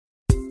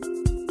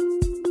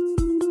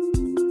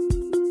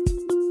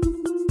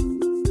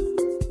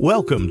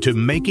Welcome to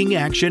Making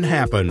Action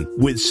Happen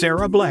with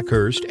Sarah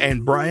Blackhurst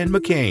and Brian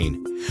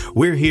McCain.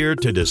 We're here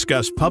to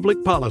discuss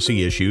public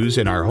policy issues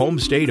in our home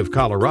state of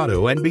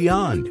Colorado and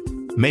beyond.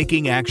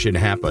 Making Action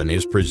Happen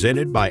is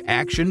presented by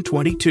Action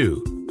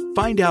 22.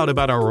 Find out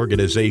about our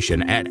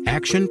organization at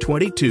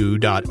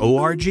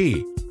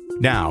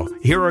action22.org. Now,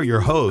 here are your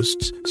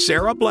hosts,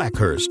 Sarah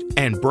Blackhurst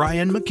and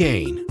Brian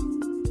McCain.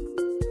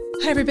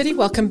 Hi, everybody.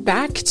 Welcome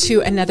back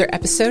to another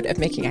episode of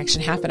Making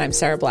Action Happen. I'm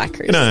Sarah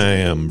Blackhurst. And I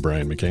am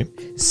Brian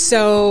McCain.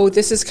 So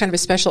this is kind of a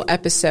special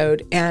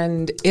episode,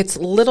 and it's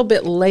a little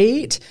bit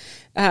late,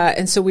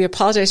 and so we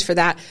apologize for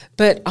that.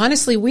 But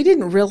honestly, we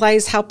didn't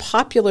realize how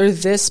popular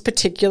this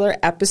particular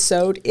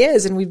episode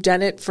is, and we've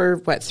done it for,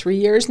 3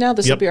 years now?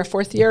 This will be our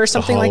fourth year or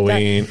something like that.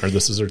 Halloween, or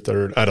this is our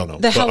third, I don't know.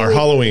 Our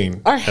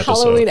Halloween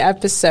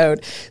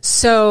episode.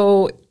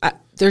 So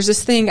there's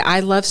this thing, I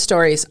love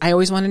stories. I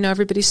always want to know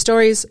everybody's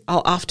stories.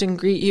 I'll often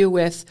greet you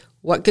with,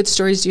 what good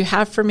stories do you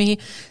have for me?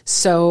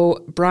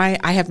 So Brian,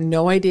 I have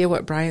no idea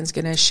what Brian's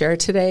going to share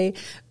today,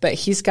 but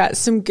he's got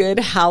some good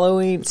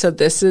Halloween. So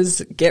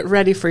get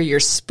ready for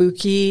your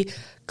spooky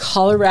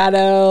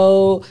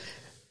Colorado,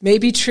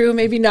 maybe true,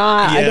 maybe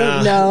not. I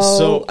don't know.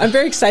 So I'm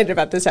very excited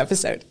about this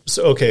episode.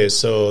 So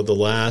the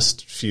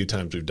last few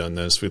times we've done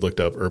this, we looked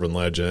up urban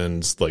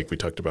legends, like we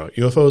talked about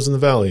UFOs in the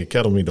Valley,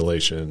 cattle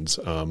mutilations,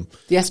 the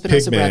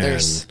Espinosa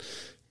Brothers.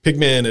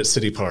 Pigman at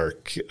City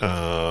Park,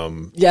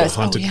 the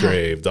Haunted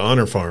Grave, the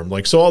Honor Farm,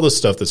 so all this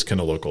stuff that's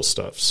kind of local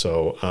stuff.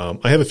 So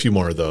I have a few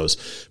more of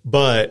those.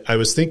 But I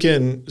was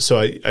thinking, so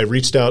I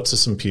reached out to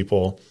some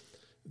people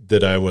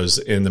that I was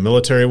in the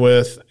military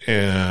with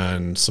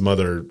and some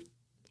other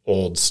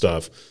old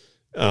stuff,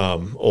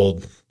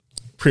 old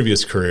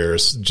previous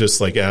careers, just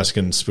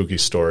asking spooky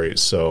stories.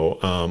 So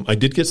I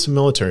did get some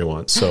military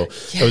ones. So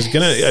yes. I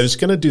was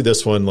gonna do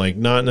this one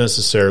not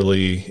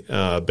necessarily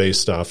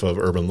based off of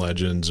urban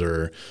legends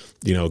or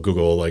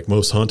Google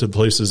most haunted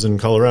places in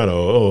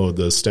Colorado.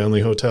 The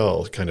Stanley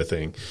Hotel kind of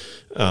thing.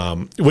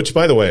 Which,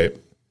 by the way,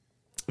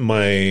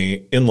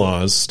 my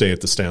in-laws stay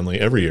at the Stanley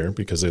every year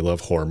because they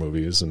love horror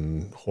movies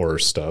and horror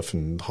stuff,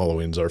 and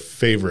Halloween's our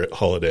favorite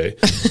holiday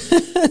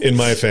in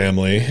my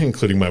family,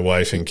 including my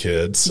wife and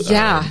kids.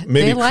 Yeah,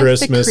 maybe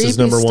Christmas is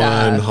number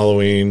one,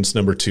 Halloween's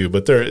number two,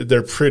 but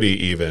they're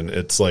pretty even.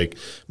 It's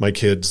my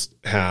kids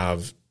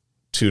have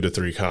 2 to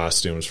 3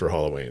 costumes for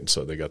Halloween,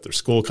 so they got their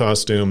school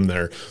costume,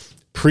 their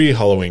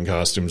pre-Halloween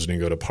costumes when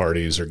you go to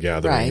parties or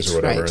gatherings or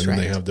whatever. And then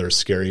they have their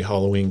scary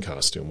Halloween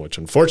costume, which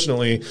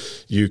unfortunately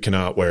you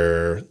cannot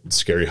wear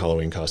scary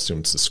Halloween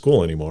costumes to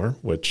school anymore,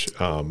 which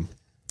I'm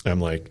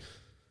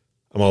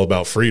all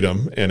about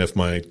freedom. And if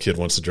my kid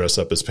wants to dress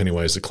up as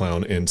Pennywise the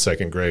Clown in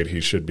 2nd grade, he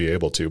should be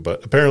able to.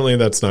 But apparently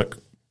that's not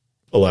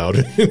allowed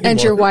anymore.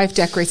 And your wife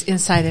decorates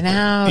inside and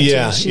out.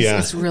 Yeah.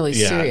 It's really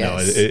serious. No,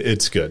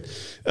 it's good.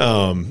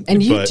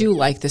 And you do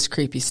like this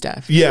creepy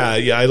stuff. Yeah,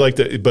 I like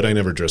that, but I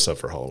never dress up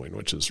for Halloween,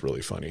 which is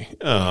really funny.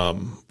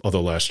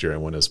 Although last year I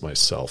went as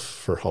myself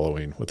for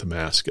Halloween with a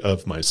mask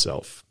of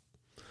myself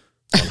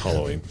on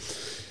Halloween.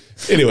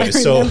 Anyway,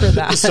 so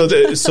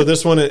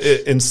this one,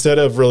 instead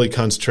of really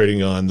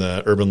concentrating on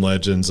the urban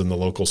legends and the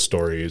local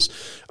stories,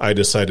 I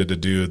decided to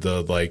do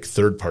the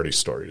third party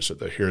stories or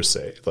the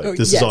hearsay.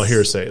 This is all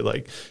hearsay.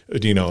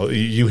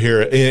 You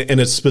hear it,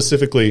 and it's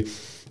specifically,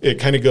 it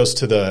kind of goes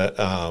to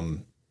the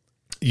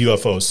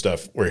UFO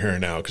stuff we're hearing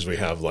now, because we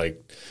have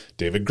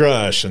David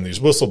Grush and these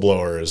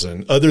whistleblowers,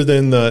 and other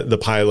than the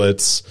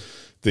pilots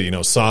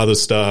that saw the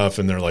stuff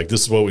and they're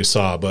this is what we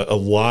saw, but a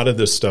lot of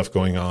this stuff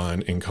going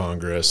on in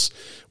Congress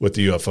with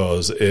the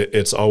UFOs,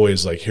 it's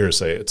always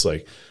hearsay. It's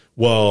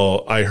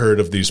well, I heard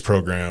of these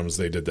programs,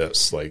 they did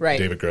this.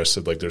 David Grush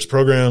said there's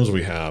programs,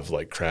 we have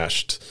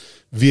crashed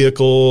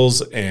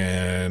vehicles,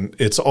 and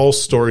it's all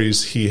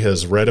stories he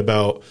has read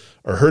about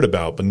or heard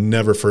about but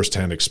never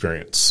firsthand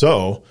experience.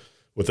 So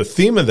with the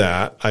theme of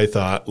that, I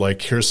thought,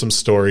 here's some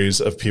stories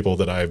of people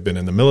that I've been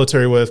in the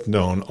military with,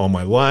 known all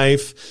my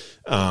life,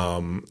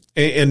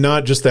 and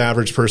not just the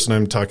average person.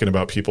 I'm talking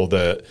about people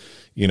that,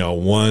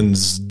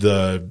 one's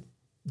the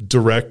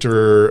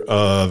director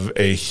of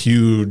a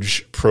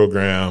huge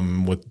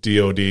program with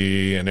DOD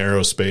and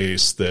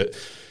aerospace that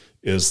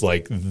is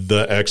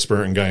the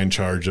expert and guy in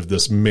charge of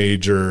this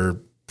major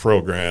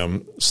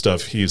program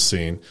stuff he's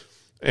seen.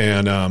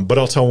 And but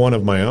I'll tell one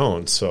of my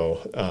own.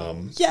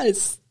 So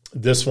yes.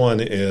 This one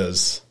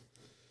this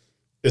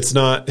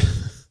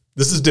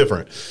is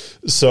different.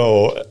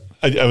 So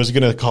I was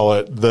going to call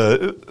it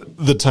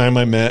the time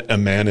I met a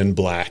man in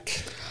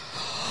black.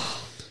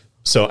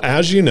 So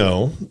as you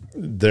know,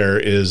 there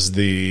is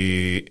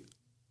the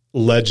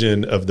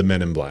legend of the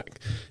Men in Black.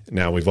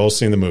 Now, we've all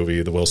seen the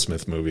movie, the Will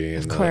Smith movie,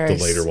 and the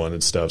later one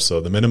and stuff.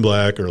 So the Men in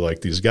Black are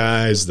these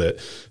guys that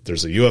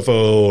there's a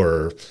UFO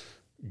or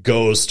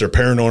ghost or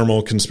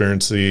paranormal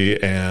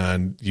conspiracy,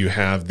 and you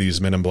have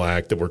these men in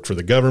black that work for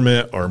the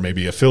government or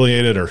maybe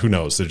affiliated, or who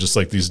knows. They're just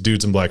these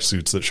dudes in black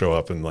suits that show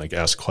up and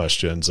ask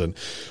questions, and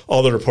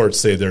all the reports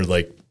say they're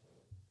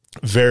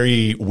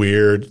very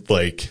weird,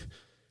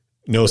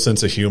 no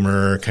sense of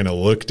humor, kind of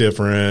look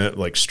different,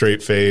 like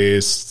straight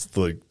face,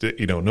 like,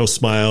 no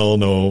smile,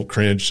 no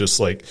cringe, just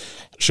like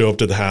show up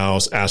to the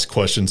house, ask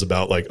questions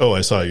about like, oh,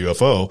 I saw a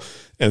UFO.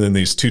 And then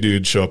these two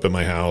dudes show up at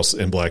my house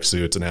in black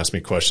suits and ask me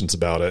questions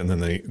about it. And then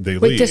they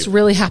leave. Wait, this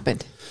really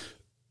happened?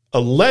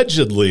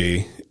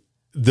 Allegedly,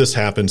 this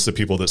happens to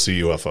people that see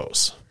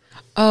UFOs.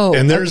 Oh,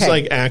 and there's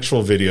like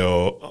actual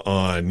video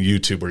on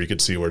YouTube where you could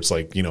see where it's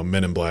like,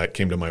 Men in Black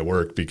came to my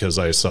work because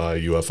I saw a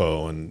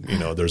UFO, and,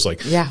 there's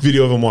like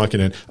video of them walking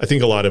in. I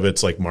think a lot of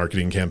it's like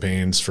marketing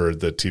campaigns for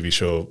the TV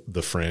show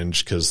The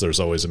Fringe, because there's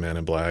always a man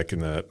in black in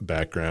the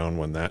background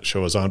when that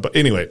show is on. But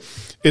anyway,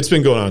 it's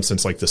been going on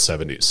since like the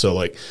 70s. So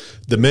like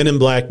the Men in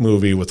Black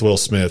movie with Will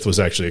Smith was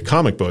actually a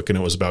comic book, and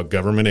it was about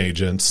government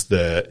agents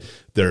that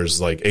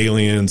there's like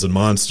aliens and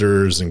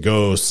monsters and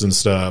ghosts and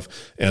stuff,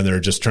 and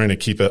they're just trying to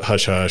keep it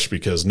hush hush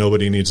because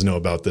nobody needs to know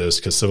about this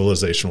because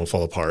civilization will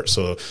fall apart.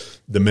 So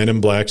the Men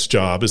in Black's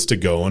job is to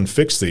go and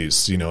fix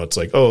these. It's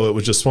like, oh, it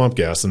was just swamp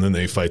gas, and then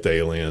they fight the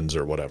aliens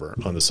or whatever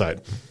on the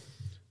side.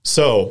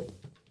 So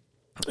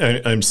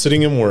I'm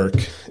sitting in work,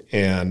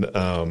 and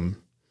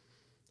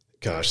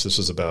this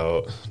was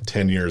about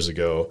 10 years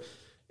ago,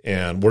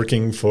 and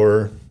working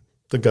for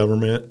the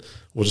government.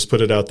 We'll just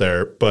put it out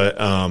there.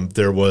 But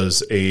there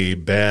was a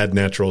bad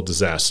natural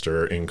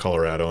disaster in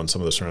Colorado and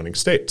some of the surrounding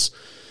states.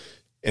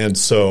 And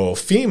so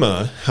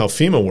how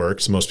FEMA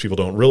works, most people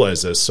don't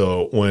realize this.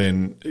 So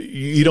when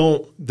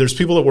there's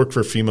people that work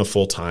for FEMA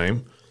full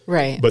time.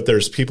 Right. But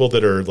there's people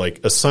that are like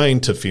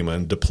assigned to FEMA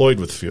and deployed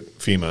with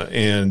FEMA.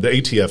 And the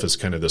ATF is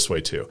kind of this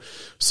way too.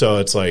 So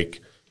it's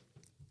like,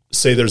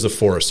 say there's a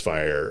forest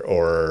fire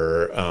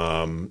or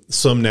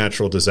some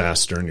natural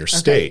disaster in your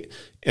state,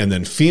 and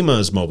then FEMA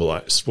is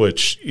mobilized,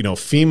 which,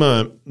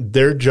 FEMA,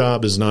 their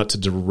job is not to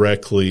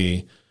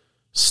directly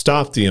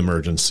stop the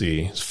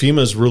emergency. FEMA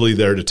is really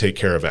there to take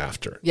care of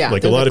after. Yeah,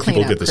 like a lot of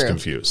people get this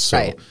confused.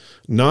 So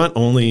not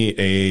only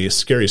a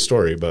scary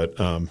story, but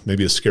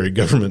maybe a scary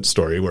government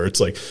story where it's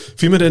like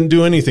FEMA didn't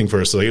do anything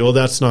for us. Like, well,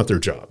 that's not their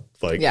job.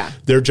 Like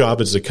their job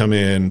is to come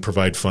in,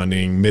 provide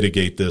funding,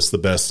 mitigate this the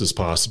best as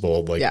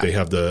possible. Like they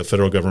have the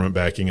federal government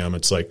backing them.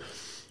 It's like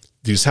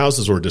these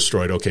houses were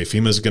destroyed. Okay,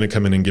 FEMA is going to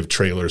come in and give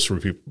trailers for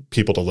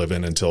people to live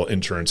in until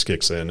insurance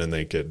kicks in and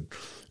they could,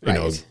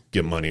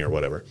 get money or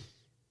whatever.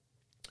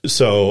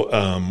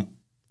 So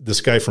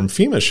this guy from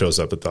FEMA shows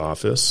up at the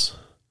office,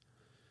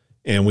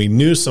 and we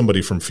knew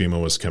somebody from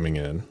FEMA was coming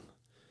in.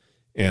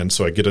 And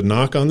so I get a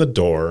knock on the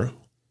door,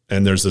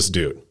 and there's this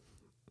dude,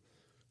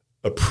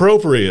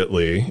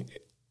 appropriately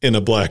in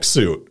a black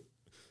suit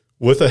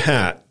with a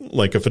hat,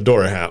 like a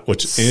fedora hat,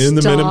 which in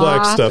the Men in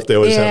Black stuff, they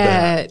always have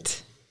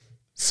that.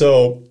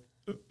 So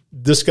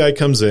this guy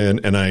comes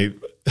in, and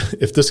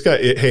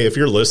if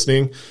you're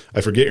listening,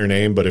 I forget your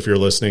name, but if you're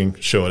listening,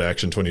 show at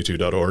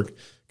action22.org,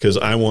 because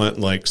I want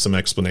like some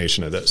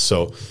explanation of this.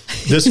 So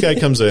this guy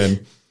comes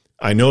in.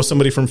 I know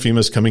somebody from FEMA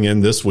is coming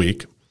in this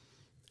week,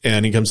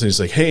 and he comes in.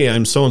 He's like, "Hey,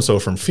 I'm so-and-so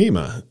from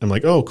FEMA." I'm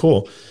like, "Oh,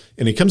 cool."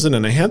 And he comes in,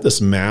 and I had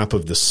this map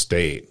of the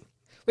state.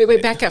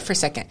 Wait, back up for a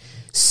second.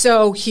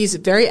 So he's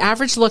very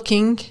average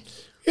looking.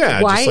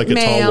 Yeah, just like a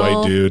tall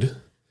white dude.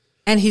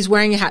 And he's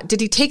wearing a hat. Did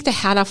he take the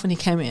hat off when he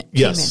came in?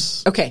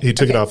 Yes. Okay. He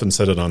took it off and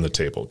set it on the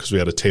table because we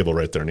had a table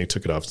right there, and he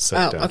took it off and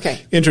set it down. Okay.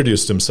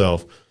 Introduced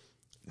himself.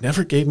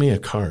 Never gave me a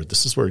card.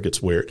 This is where it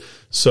gets weird.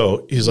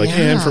 So he's like,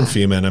 "Hey, I'm from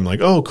FEMA." And I'm like,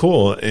 "Oh,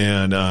 cool."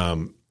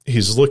 And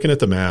he's looking at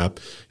the map.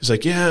 He's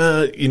like,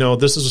 "Yeah,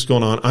 this is what's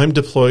going on. I'm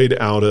deployed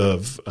out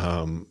of,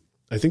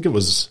 I think it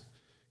was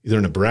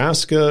either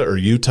Nebraska or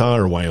Utah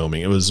or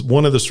Wyoming. It was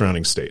one of the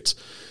surrounding states."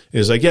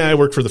 He's like, "Yeah, I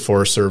work for the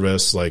Forest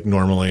Service. Like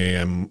normally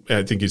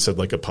I think he said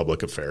like a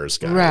public affairs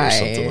guy or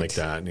something like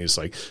that." And he's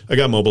like, "I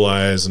got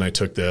mobilized and I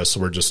took this. So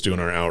we're just doing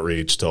our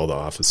outreach to all the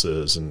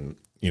offices and,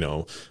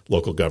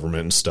 local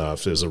government and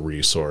stuff as a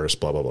resource,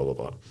 blah, blah, blah, blah,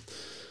 blah."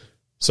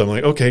 So I'm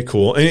like, okay,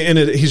 cool. And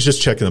he's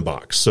just checking the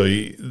box. So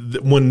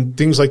when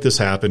things like this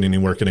happen and you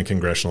work in a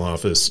congressional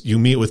office, you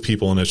meet with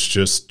people and it's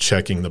just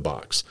checking the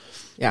box.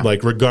 Yeah.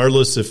 Like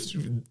regardless if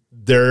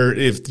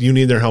you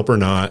need their help or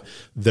not,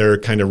 they're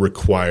kind of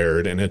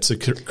required. And it's a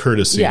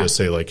courtesy to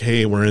say like,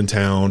 "Hey, we're in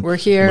town. We're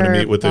here. I'm going to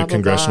meet with the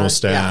congressional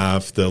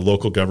staff, the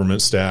local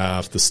government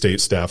staff, the state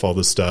staff, all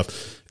this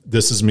stuff.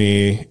 This is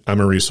me.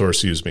 I'm a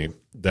resource. Use me."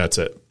 That's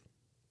it.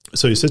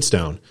 So he sits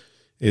down.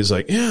 He's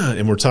like, "Yeah."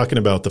 And we're talking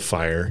about the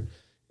fire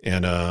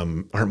and,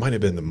 or it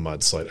might've been the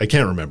mudslide. I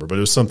can't remember, but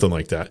it was something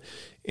like that.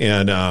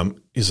 And,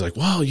 he's like,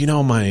 "Well, you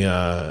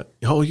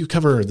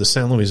cover the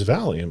San Luis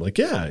Valley." I'm like,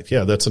 yeah,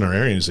 that's in our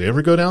area. And he's like, "You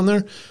ever go down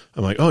there?"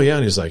 I'm like, "Oh yeah."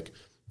 And he's like,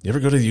 "You ever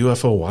go to the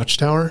UFO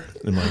Watchtower?"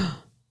 And I'm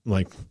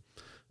like,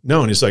 "No."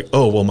 And he's like,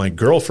 "Oh, well, my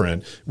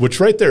girlfriend," which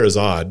right there is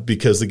odd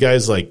because the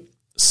guy's like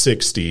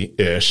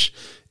 60-ish.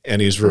 And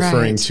he's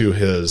referring to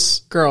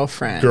his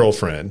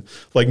girlfriend.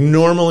 Like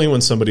normally when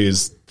somebody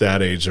is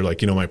that age, they're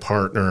like, my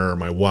partner or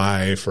my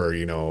wife or,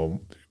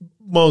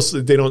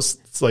 mostly they don't,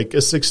 it's like a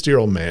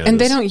 60-year-old man.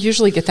 And they don't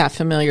usually get that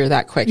familiar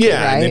that quickly,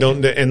 right? And they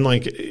don't, and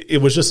like,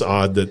 it was just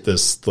odd that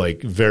this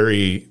like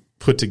very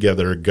put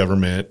together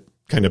government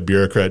kind of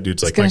bureaucrat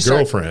dude's like, my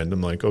girlfriend.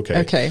 I'm like,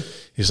 okay.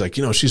 He's like,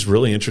 she's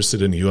really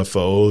interested in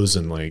UFOs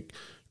and like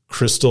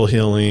crystal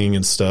healing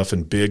and stuff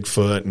and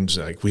Bigfoot. And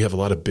like, we have a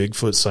lot of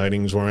Bigfoot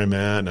sightings where I'm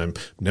at, and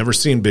I've never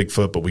seen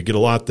Bigfoot, but we get a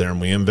lot there and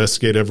we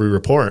investigate every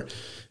report.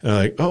 And I'm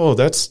like, oh,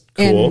 that's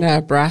cool. In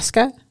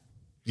Nebraska?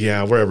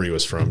 Yeah, wherever he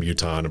was from,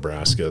 Utah,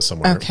 Nebraska,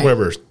 somewhere,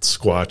 wherever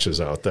Squatch is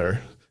out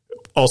there.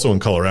 Also in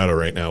Colorado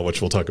right now,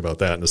 which we'll talk about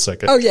that in a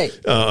second. Oh, yay.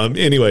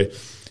 Anyway,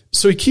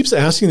 so he keeps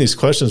asking these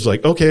questions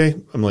like, okay.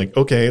 I'm like,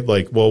 okay,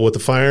 like, well, with the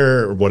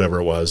fire or whatever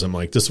it was, I'm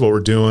like, this is what we're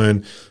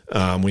doing.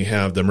 We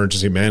have the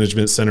emergency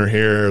management center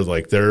here.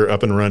 Like, they're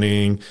up and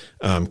running,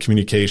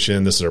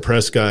 communication. This is our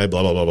press guy,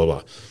 blah, blah, blah, blah,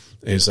 blah.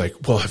 And he's like,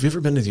 well, have you ever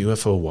been to the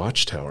UFO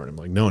Watchtower? And I'm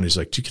like, no. And he's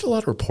like, do you get a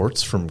lot of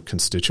reports from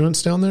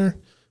constituents down there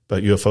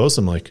about UFOs?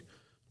 I'm like,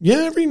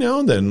 yeah, every now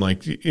and then,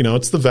 like,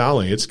 it's the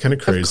Valley. It's kind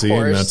of crazy.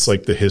 And that's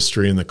like the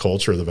history and the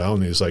culture of the Valley.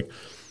 And he's like,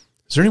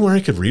 is there anywhere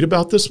I could read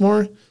about this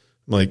more? I'm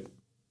like,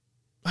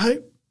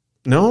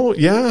 no,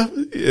 yeah.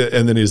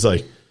 And then he's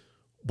like,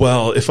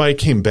 well, if I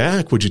came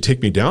back, would you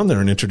take me down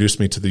there and introduce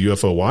me to the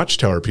UFO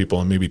Watchtower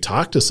people and maybe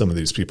talk to some of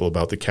these people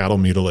about the cattle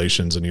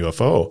mutilations and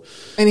UFO?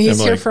 And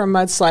he's here for a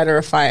mudslide or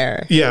a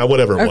fire. Yeah,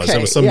 whatever it was.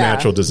 It was some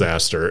natural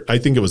disaster. I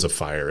think it was a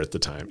fire at the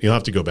time. You'll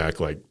have to go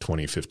back like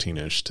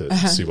 2015-ish to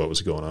see what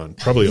was going on.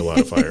 Probably a lot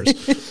of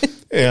fires.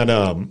 And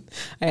I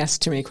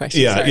asked too many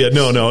questions. Yeah, sorry.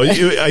 No.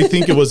 I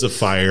think it was a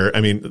fire.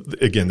 I mean,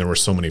 again, there were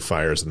so many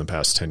fires in the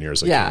past 10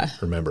 years I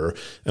can't remember,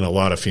 and a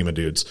lot of FEMA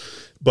dudes.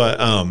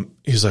 But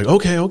he's like,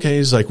 okay.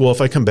 He's like, well,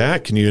 if I come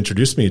back, can you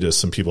introduce me to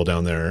some people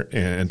down there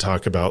and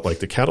talk about like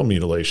the cattle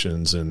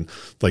mutilations and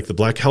like the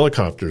black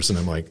helicopters? And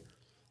I'm like,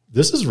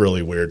 this is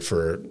really weird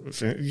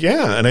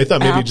And I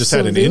thought maybe he just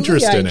had an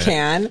interest in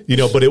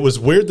it. But it was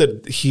weird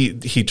that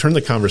he turned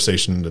the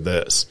conversation into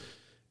this.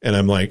 And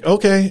I'm like,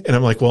 okay. And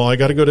I'm like, well, I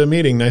got to go to a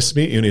meeting. Nice to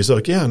meet you. And he's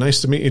like, yeah,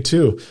 nice to meet you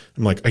too.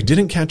 I'm like, I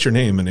didn't catch your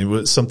name. And it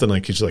was something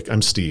like, he's like,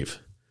 I'm Steve.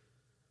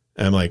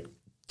 And I'm like,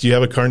 do you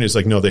have a card? And he's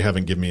like, no, they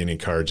haven't given me any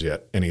cards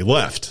yet. And he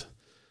left.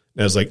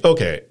 And I was like,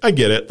 okay, I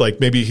get it. Like,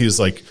 maybe he's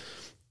like,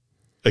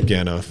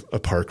 again, a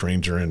park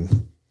ranger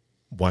in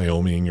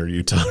Wyoming or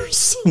Utah or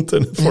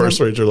something. Forest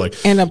ranger,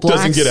 like, in a black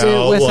doesn't get suit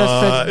out. With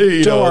a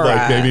fedora.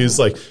 Like maybe he's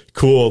like,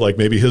 cool. Like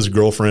maybe his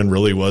girlfriend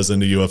really was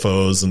into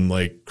UFOs and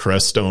like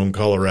Crestone,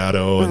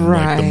 Colorado, and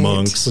like the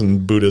monks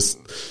and Buddhist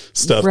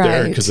stuff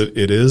there. Cause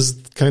it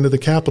is kind of the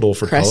capital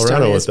for Crestone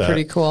Colorado is with that.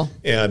 Pretty cool.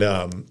 And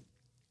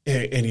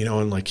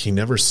like he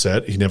never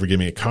gave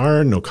me a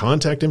card, no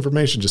contact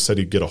information, just said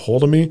he'd get a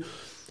hold of me.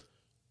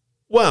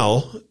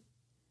 Well,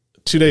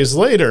 2 days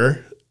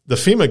later, the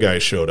FEMA guy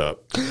showed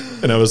up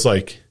and I was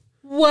like,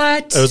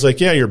 what? I was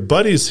like, yeah, your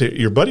buddy was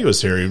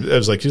here. I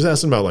was like, he's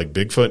asking about like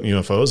Bigfoot and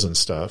UFOs and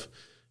stuff.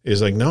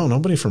 He's like, no,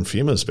 nobody from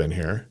FEMA's been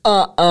here.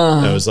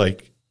 I was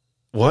like,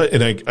 what?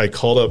 And I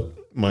called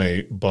up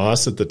my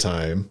boss at the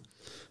time.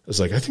 I was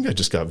like, I think I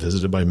just got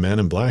visited by Men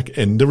in Black.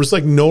 And there was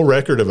like no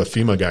record of a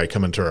FEMA guy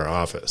coming to our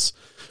office.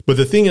 But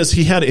the thing is,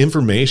 he had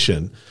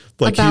information.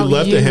 Like about he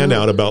left a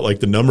handout about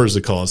like the numbers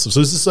of calls. So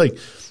it's just like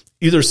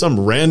either some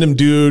random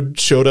dude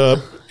showed up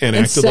and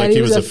acted like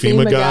he was a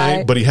FEMA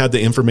guy, but he had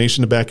the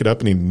information to back it up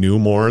and he knew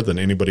more than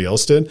anybody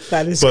else did.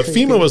 That is But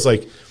creepy. FEMA was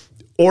like,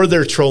 or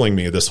they're trolling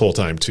me this whole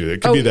time too.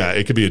 It could be that.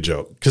 It could be a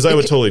joke. Because I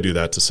would totally do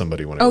that to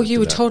somebody when I you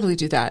would totally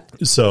do that.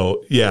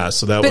 So, yeah.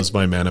 So that was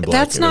my Man in Black.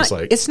 That's not,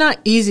 it's not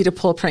easy to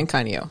pull a prank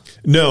on you.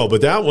 No,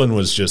 but that one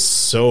was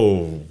just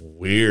so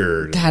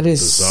weird. That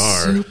is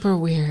bizarre. Super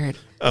weird.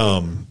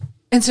 And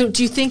so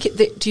do you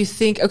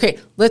think, okay,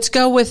 let's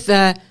go with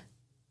a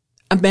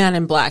Man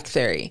in Black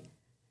theory.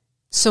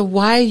 So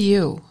why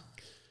you?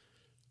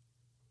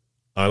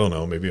 I don't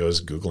know. Maybe I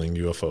was Googling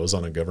UFOs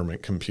on a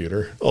government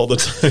computer all the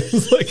time.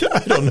 Like,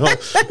 I don't know.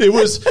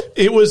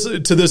 It was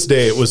to this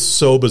day, it was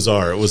so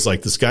bizarre. It was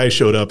like this guy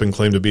showed up and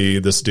claimed to be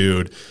this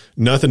dude,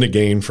 nothing to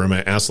gain from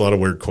it, asked a lot of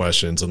weird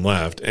questions and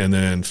left. And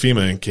then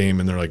FEMA came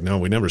and they're like, no,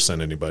 we never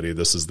sent anybody.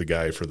 This is the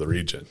guy for the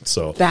region.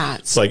 So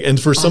that's like, and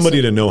for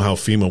somebody to know how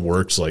FEMA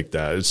works like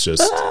that, it's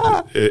just,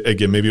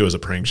 again, maybe it was a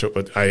prank show,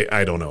 but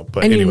I don't know.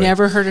 But anyway, you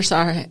never heard or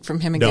saw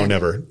from him again?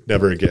 No,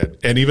 never again.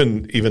 And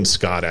even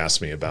Scott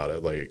asked me about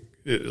it. Like,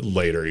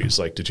 later he's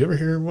like, did you ever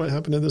hear what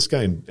happened to this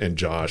guy? And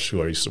Josh,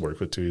 who I used to work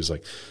with too, he's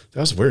like, that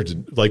was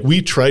weird. Like,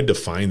 we tried to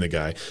find the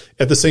guy.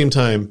 At the same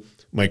time,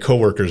 my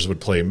coworkers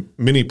would play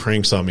mini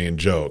pranks on me and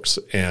jokes,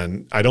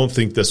 and I don't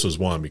think this was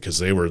one because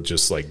they were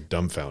just like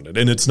dumbfounded.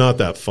 And it's not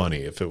that funny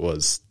if it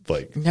was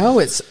like, no,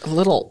 it's a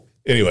little.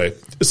 Anyway,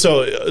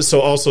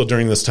 so also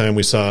during this time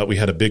we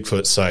had a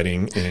Bigfoot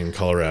sighting in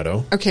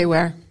Colorado. Okay,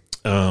 where?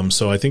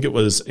 So I think it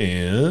was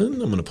I'm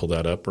going to pull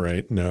that up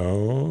right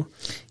now.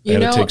 You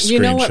know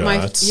what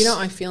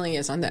my feeling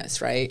is on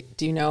this, right?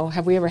 Do you know,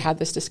 have we ever had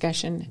this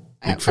discussion?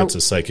 Bigfoot's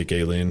a psychic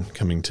alien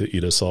coming to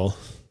eat us all.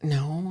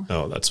 No.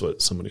 Oh, that's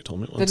what somebody told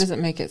me once. That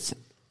doesn't make it.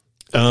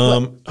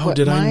 I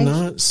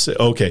not say?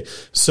 Okay.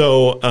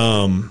 So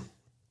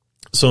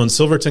in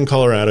Silverton,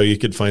 Colorado, you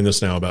could find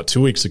this now about 2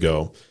 weeks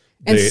ago.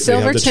 And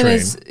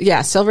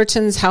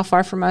Silverton's how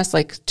far from us?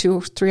 Like 2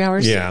 or 3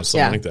 hours? Yeah,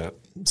 something like that.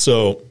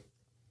 So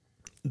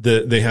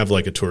they have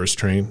like a tourist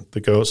train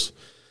that goes,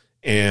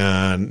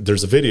 and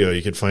there's a video,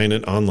 you could find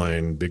it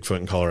online, Bigfoot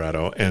in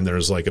Colorado, and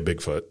there's like a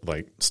Bigfoot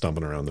like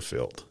stomping around the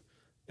field.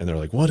 And they're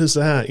like, what is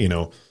that? You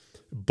know,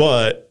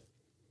 but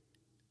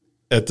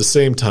at the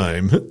same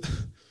time,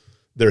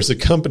 there's a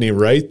company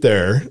right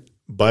there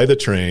by the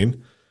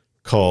train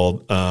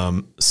called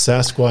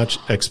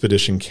Sasquatch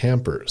Expedition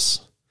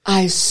Campers.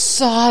 I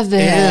saw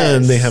this.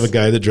 And they have a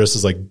guy that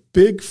dresses like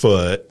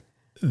Bigfoot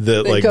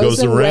that like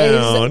goes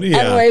around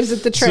and waves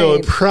at the train. So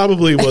it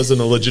probably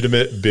wasn't a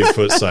legitimate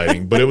Bigfoot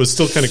sighting, but it was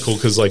still kind of cool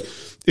because like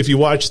if you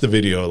watch the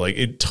video, like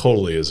it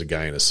totally is a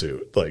guy in a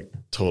suit, like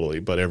totally.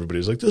 But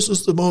everybody's like, this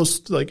is the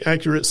most like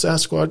accurate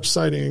Sasquatch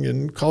sighting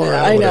in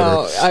Colorado. I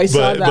know. I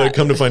saw that. But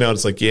come to find out,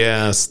 it's like,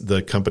 yes,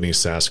 the company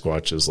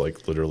Sasquatch is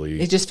like literally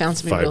they just found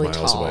something 5 really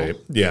miles tall. away.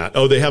 Yeah.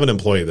 Oh, they have an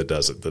employee that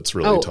does it. That's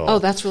really tall. Oh,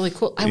 that's really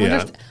cool. I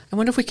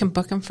wonder if we can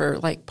book him for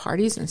like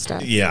parties and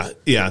stuff. Yeah.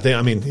 Yeah.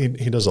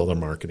 He does all their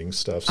marketing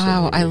stuff. So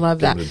I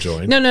love that. To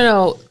join.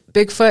 No.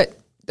 Bigfoot,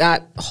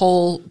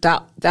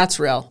 that's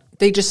real.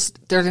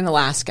 They're in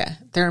Alaska.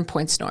 They're in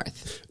Points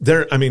North.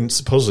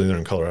 Supposedly they're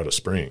in Colorado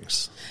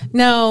Springs.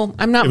 No,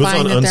 I'm not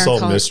buying that. It was on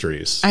Unsolved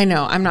Mysteries. I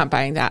know. I'm not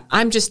buying that.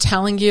 I'm just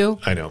telling you.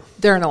 I know.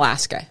 They're in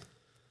Alaska.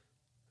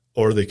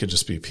 Or they could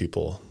just be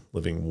people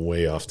living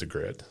way off the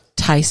grid.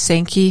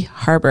 Taisanki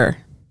Harbor.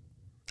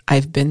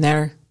 I've been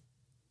there.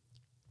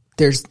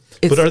 It's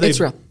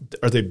real.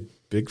 Are they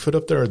Bigfoot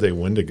up there or are they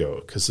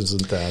Wendigo? Because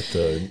isn't that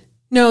the...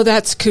 No,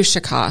 that's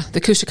Kushaka. The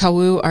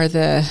Kushakawu are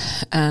the,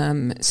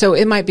 so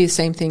it might be the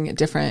same thing,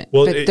 different,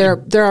 but they're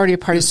already a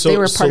part of, they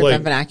were part of the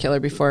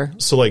vernacular before.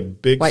 So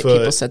like Bigfoot. White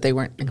people said they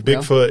weren't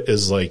Bigfoot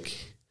is like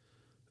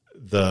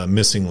the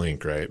missing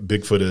link, right?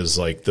 Bigfoot is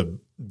like the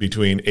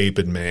between ape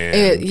and man.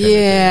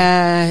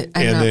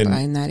 I'm not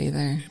buying that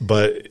either.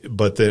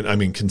 But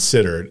then,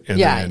 considered. And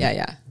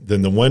yeah.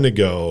 Then the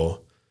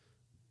Wendigo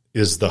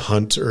is the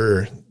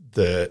hunter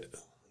that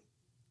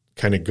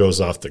kind of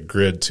goes off the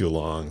grid too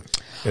long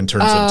and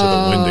turns into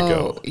the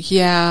Wendigo.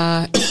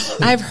 Yeah.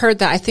 I've heard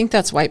that. I think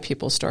that's white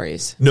people's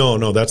stories.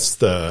 No, that's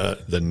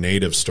the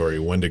native story.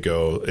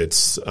 Wendigo.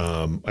 It's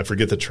I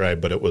forget the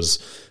tribe, but it was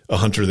a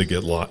hunter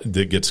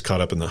that gets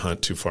caught up in the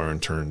hunt too far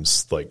and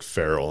turns like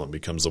feral and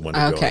becomes a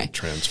Wendigo and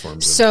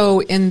transforms. So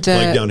in the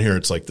like down here,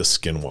 it's like the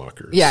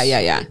Skinwalkers.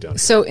 Yeah. Like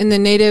so in the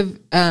native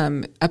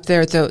up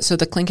there, so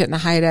the Tlingit and the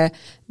Haida,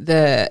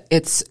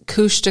 it's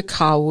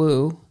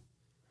Kushtakawu,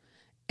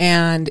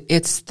 and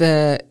it's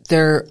they're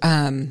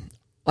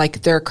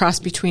a cross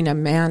between a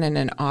man and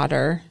an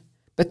otter,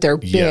 but they're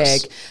big.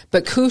 Yes.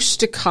 But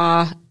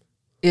Kushtaka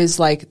is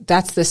like,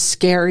 that's the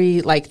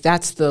scary, like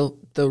that's the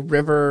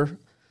river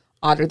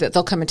otter that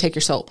they'll come and take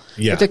your soul.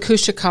 Yeah. But the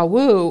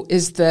Kushakawu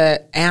is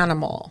the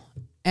animal.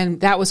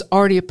 And that was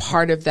already a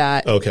part of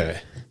that. Okay.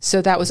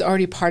 So that was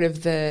already part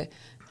of the,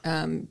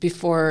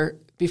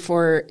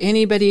 before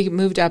anybody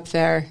moved up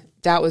there,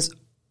 that was,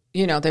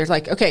 they're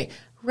like, okay,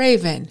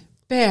 raven,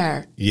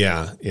 bear.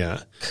 Yeah.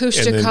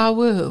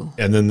 Kushtakawu.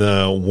 And then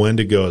the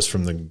Wendigo is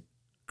from the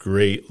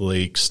Great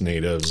Lakes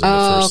natives of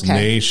the First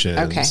Nations.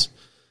 Okay.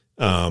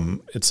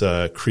 It's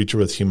a creature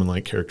with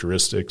human-like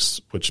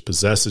characteristics, which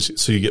possesses you.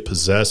 So you get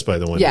possessed by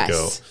the Wendigo.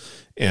 Yes.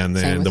 And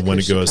then the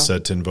Wendigo is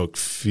said to invoke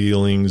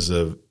feelings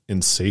of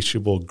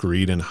insatiable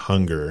greed and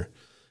hunger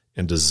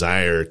and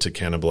desire to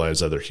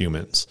cannibalize other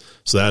humans.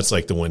 So that's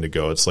like the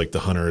Wendigo. It's like the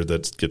hunter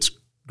that gets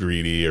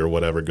greedy or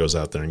whatever, goes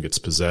out there and gets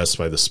possessed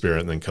by the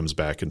spirit and then comes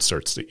back and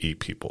starts to eat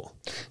people.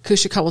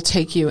 Kushaka will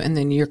take you and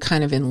then you're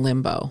kind of in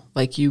limbo.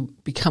 Like you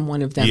become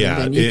one of them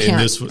and then you can't,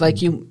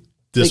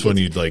 one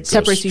you'd like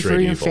separates you from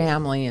your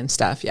family and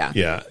stuff. Yeah.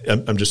 Yeah.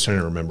 I'm just trying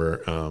to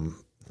remember, do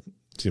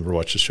you ever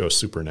watch the show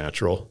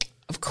Supernatural?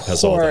 Of course.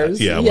 Has all that.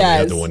 Yeah. When they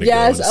had the Wendigo.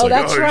 Yes.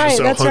 That's right.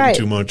 That's right.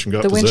 Too much and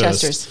got the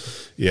possessed.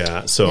 Winchesters.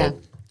 Yeah.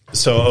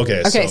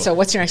 Okay. So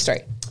what's your next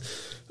story?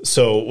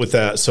 So with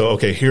that,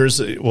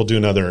 we'll do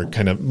another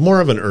kind of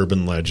more of an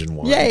urban legend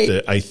one. Yay.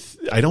 That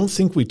I don't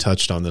think we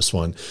touched on this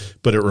one,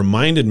 but it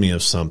reminded me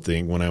of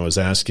something when I was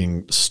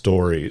asking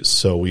stories.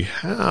 So we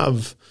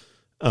have,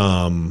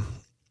 let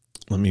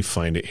me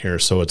find it here.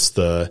 So it's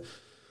the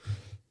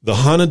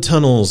haunted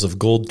tunnels of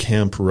Gold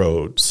Camp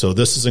Road. So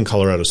this is in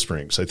Colorado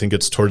Springs. I think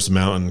it's towards the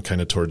mountain, kind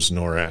of towards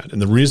NORAD.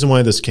 And the reason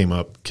why this came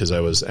up, because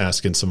I was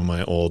asking some of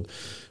my old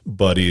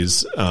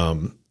buddies,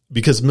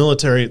 because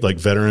military, like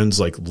veterans,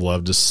 like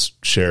love to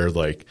share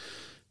like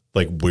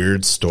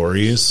weird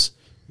stories.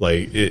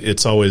 Like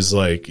it's always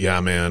like, yeah,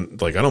 man,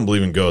 like I don't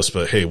believe in ghosts,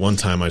 but hey, one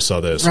time I saw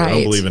this. Right. Or I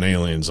don't believe in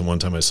aliens, and one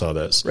time I saw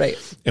this. Right.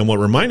 And what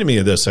reminded me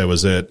of this, I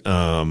was at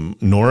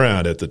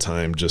NORAD at the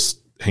time, just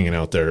hanging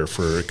out there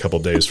for a couple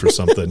of days for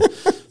something.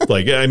 It was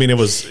like a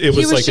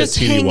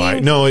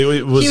TDY. No,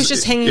 it was. He was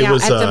just hanging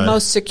out at the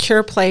most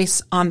secure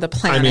place on the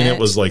planet. It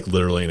was like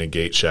literally in a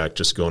gate shack,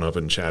 just going up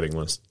and chatting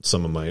with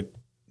some of my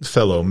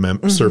fellow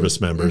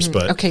service members.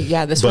 But okay,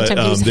 yeah, this one time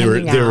he was they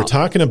were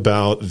talking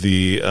about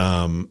the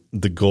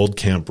Gold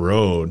Camp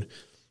Road,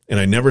 and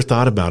I never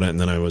thought about it. And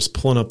then I was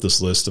pulling up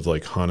this list of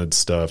like haunted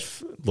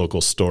stuff, local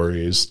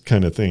stories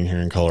kind of thing here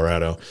in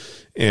Colorado.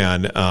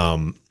 And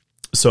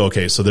So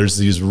there's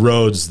these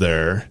roads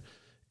there,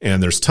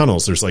 and there's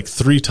tunnels. There's like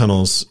 3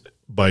 tunnels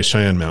by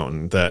Cheyenne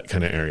Mountain, that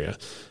kind of area.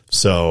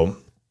 So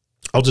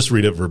I'll just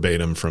read it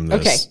verbatim from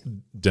this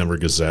Denver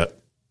Gazette.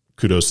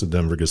 Kudos to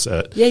Denver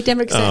Gazette. Yay,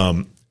 Denver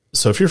Gazette.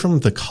 So if you're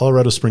from the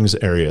Colorado Springs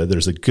area,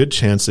 there's a good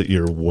chance that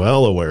you're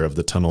well aware of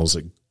the tunnels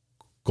at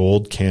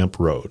Gold Camp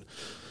Road,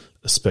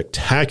 a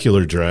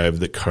spectacular drive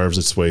that carves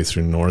its way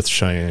through North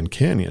Cheyenne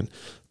Canyon.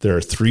 There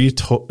are 3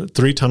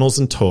 tunnels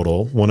in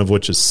total, one of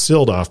which is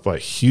sealed off by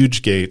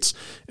huge gates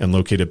and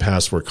located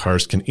past where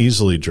cars can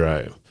easily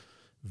drive.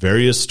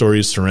 Various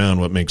stories surround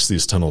what makes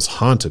these tunnels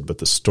haunted, but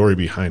the story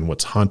behind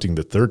what's haunting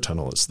the 3rd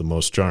tunnel is the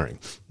most jarring.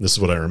 This is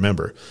what I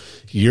remember.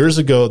 Years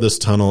ago, this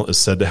tunnel is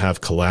said to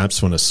have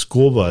collapsed when a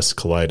school bus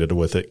collided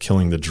with it,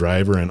 killing the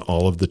driver and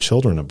all of the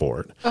children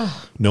aboard.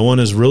 Oh. No one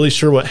is really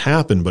sure what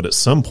happened, but at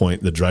some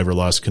point, the driver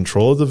lost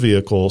control of the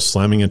vehicle,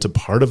 slamming into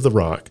part of the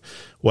rock.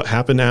 What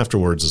happened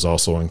afterwards is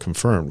also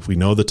unconfirmed. We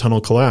know the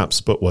tunnel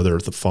collapsed, but whether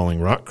the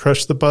falling rock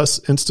crushed the bus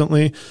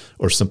instantly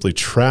or simply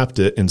trapped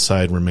it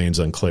inside remains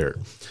unclear.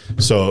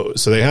 So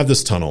they have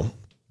this tunnel,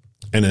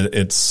 and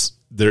it's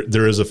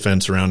there is a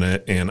fence around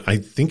it, and I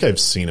think I've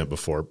seen it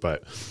before.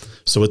 But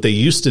so what they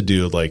used to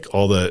do, like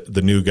all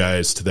the new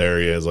guys to the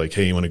area, is like,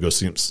 hey, you want to go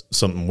see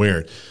something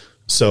weird?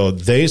 So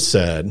they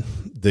said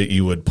that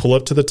you would pull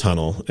up to the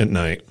tunnel at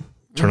night,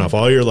 turn off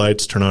all your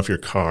lights, turn off your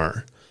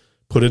car,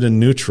 put it in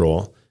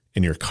neutral,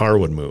 and your car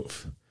would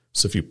move.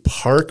 So if you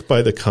park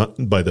by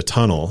the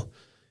tunnel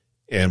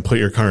and put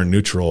your car in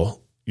neutral,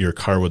 your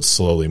car would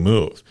slowly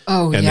move.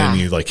 Oh, and then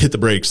you like hit the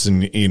brakes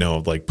and,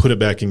 like put it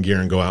back in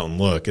gear and go out and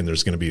look. And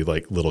there's going to be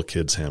like little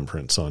kids'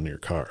 handprints on your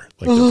car.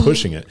 Like they're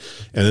pushing it.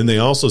 And then they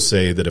also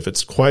say that if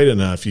it's quiet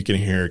enough, you can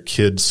hear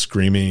kids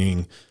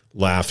screaming,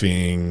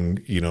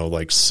 laughing,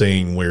 like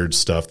saying weird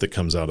stuff that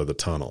comes out of the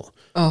tunnel.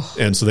 Oh.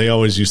 And so they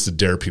always used to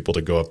dare people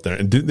to go up there.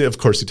 And of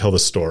course you tell the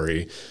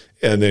story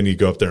and then you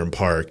go up there and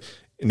park.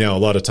 Now, a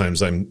lot of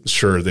times I'm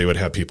sure they would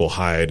have people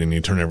hide and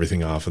you turn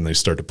everything off and they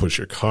start to push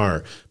your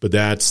car. But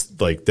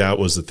that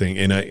was the thing.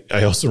 And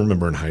I also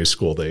remember in high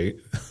school,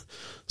 we'll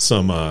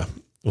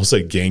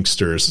say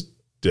gangsters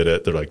did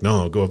it. They're like,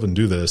 no, go up and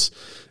do this.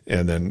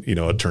 And then,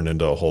 it turned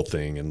into a whole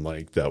thing. And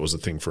like, that was a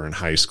thing in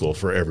high school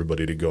for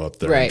everybody to go up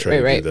there and try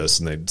to do this,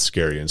 and they'd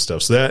scare you and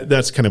stuff. So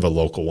that's kind of a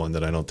local one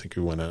that I don't think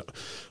we went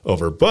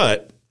over.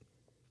 But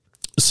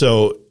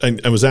so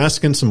I was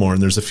asking some more,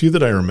 and there's a few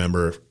that I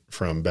remember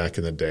from back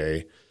in the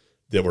day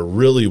that were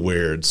really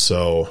weird.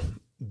 So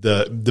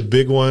the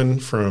big one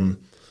from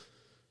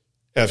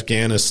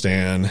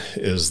Afghanistan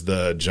is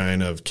the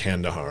Giant of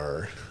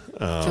Kandahar.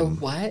 The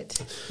what?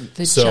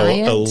 The so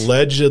giant?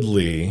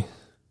 Allegedly,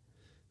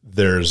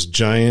 there's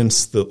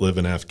giants that live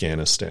in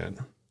Afghanistan.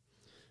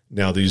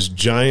 Now, these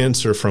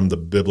giants are from the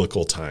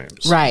biblical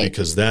times. Right.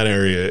 Because that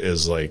area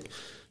is like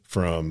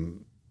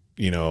from,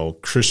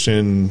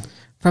 Christian,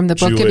 from the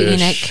Book Jewish,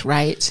 of Enoch,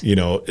 right?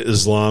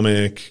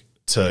 Islamic,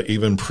 to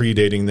even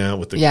predating that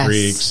with the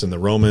Greeks and the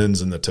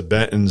Romans and the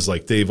Tibetans,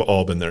 like they've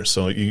all been there.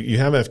 So you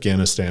have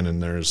Afghanistan,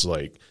 and there's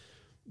like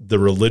the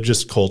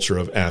religious culture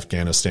of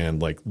Afghanistan,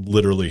 like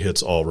literally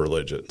hits all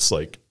religions.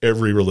 Like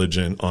every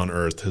religion on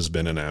earth has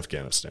been in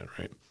Afghanistan,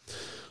 right?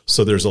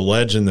 So there's a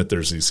legend that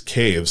there's these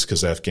caves,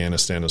 because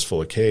Afghanistan is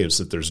full of caves,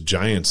 that there's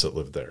giants that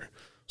live there.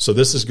 So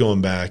this is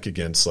going back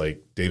against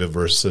like David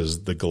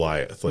versus the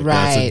Goliath. Like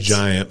that's a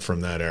giant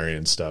from that area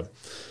and stuff.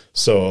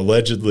 So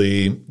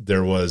allegedly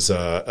there was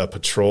a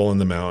patrol in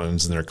the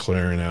mountains, and they're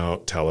clearing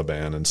out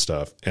Taliban and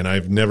stuff. And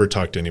I've never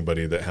talked to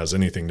anybody that has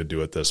anything to do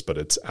with this, but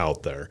it's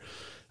out there.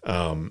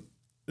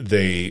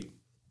 They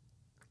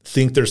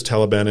think there's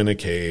Taliban in a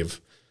cave.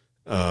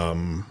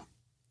 One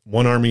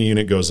army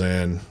unit goes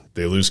in,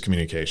 they lose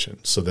communication.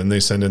 So then they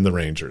send in the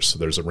Rangers. So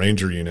there's a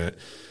Ranger unit.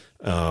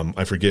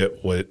 I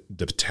forget what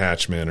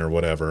detachment or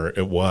whatever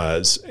it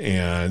was.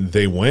 And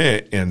they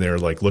went and they're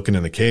like looking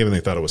in the cave, and they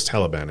thought it was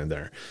Taliban in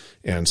there.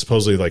 And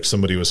supposedly like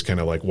somebody was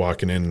kind of like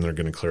walking in, and they're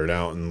going to clear it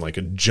out, and like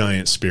a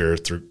giant spear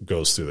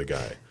goes through the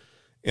guy.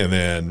 And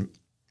then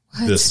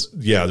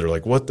they're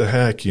like, what the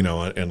heck?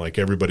 And like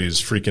everybody's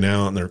freaking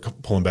out, and they're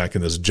pulling back,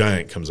 and this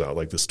giant comes out,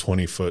 like this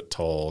 20-foot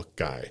tall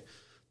guy,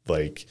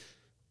 like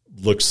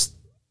looks,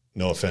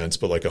 no offense,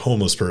 but like a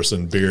homeless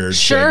person, beard,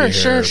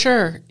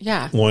 sure,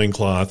 yeah,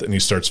 loincloth, and he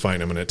starts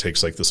fighting him, and it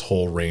takes like this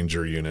whole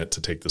Ranger unit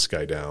to take this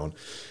guy down.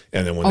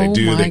 And then when they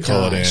do, they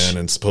call it in,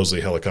 and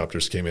supposedly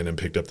helicopters came in and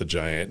picked up the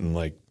giant, and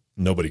like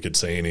nobody could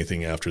say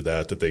anything after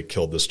that they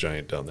killed this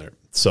giant down there.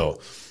 So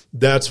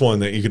that's one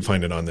that you can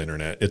find it on the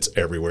internet. It's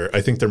everywhere.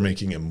 I think they're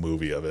making a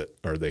movie of it,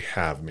 or they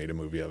have made a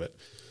movie of it.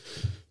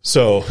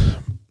 So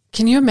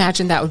can you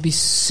imagine? That would be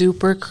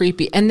super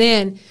creepy. And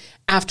then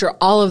after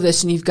all of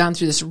this, and you've gone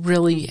through this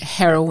really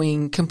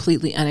harrowing,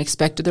 completely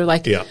unexpected, they're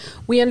like,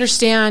 we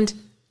understand,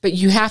 but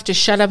you have to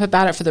shut up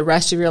about it for the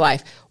rest of your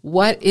life.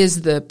 What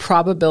is the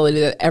probability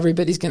that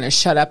everybody's going to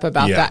shut up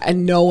about that,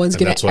 and no one's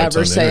going to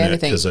ever say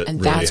anything?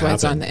 And that's why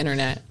it's on the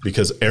internet.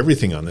 Because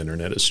everything on the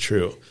internet is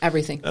true.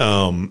 Everything.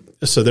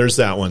 So there's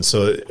that one.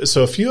 So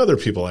a few other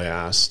people I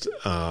asked,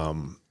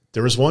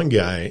 there was one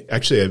guy,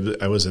 actually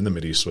I was in the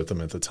Mideast with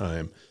him at the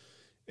time,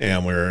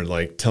 and we were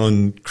like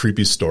telling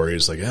creepy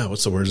stories like, yeah,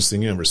 what's the weirdest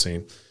thing you've ever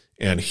seen?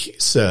 And he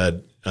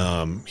said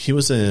he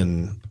was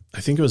I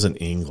think it was in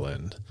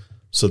England.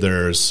 So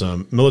there's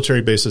some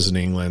military bases in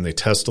England. They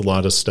test a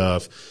lot of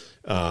stuff.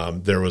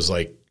 There was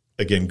like,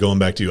 again, going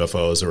back to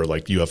UFOs, there were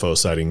like UFO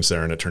sightings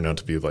there, and it turned out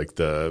to be like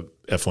the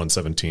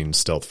F-117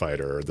 stealth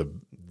fighter or the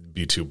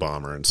B-2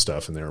 bomber and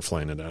stuff, and they were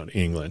flying it out in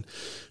England.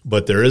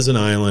 But there is an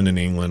island in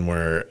England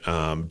where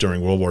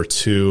during World War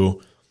II,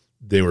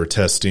 they were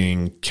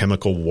testing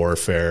chemical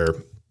warfare,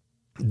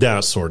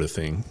 that sort of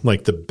thing,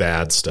 like the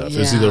bad stuff. Yeah. It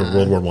was either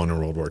World War I or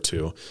World War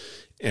II,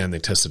 and they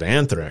tested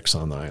anthrax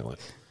on the island.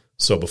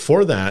 So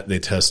before that, they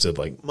tested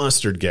like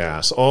mustard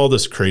gas, all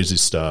this crazy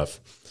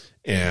stuff.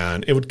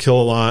 And it would kill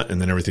a lot,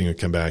 and then everything would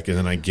come back. And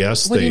then I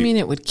guess what do you mean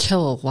it would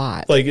kill a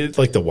lot? Like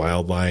the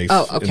wildlife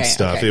and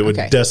stuff. It would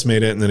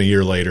decimate it, and then a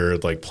year later,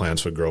 like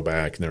plants would grow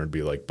back, and there would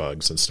be like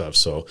bugs and stuff.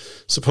 So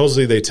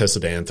supposedly they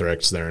tested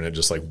anthrax there, and it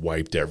just like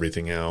wiped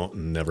everything out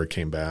and never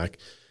came back.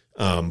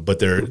 But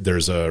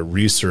there's a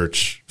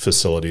research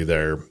facility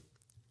there,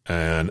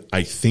 and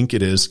I think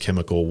it is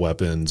chemical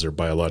weapons or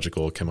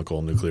biological,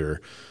 chemical, nuclear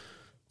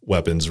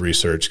weapons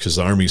research, because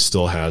the Army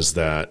still has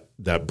that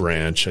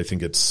branch. I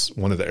think it's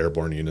one of the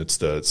airborne units.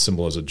 The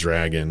symbol is a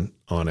dragon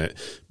on it,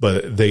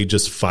 but they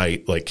just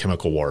fight like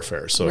chemical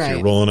warfare. So if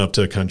you're rolling up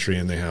to a country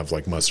and they have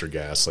like mustard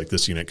gas, like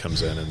this unit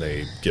comes in and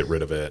they get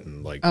rid of it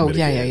and like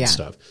mitigate it and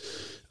stuff.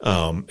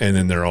 And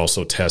then they're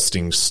also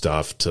testing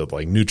stuff to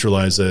like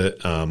neutralize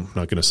it. I'm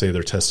not going to say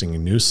they're testing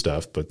new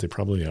stuff, but they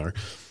probably are.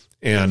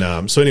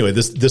 And so anyway,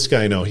 this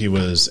guy, I know he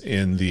was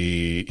in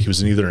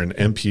either an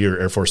MP or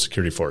Air Force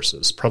Security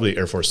Forces, probably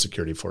Air Force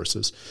Security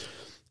Forces.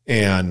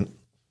 And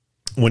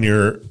when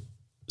you're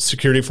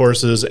security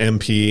forces,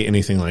 MP,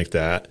 anything like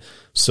that,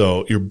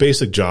 so your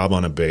basic job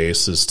on a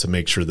base is to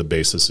make sure the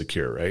base is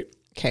secure, right?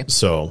 Okay.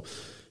 So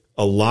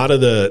a lot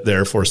of the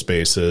Air Force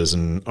bases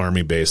and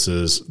Army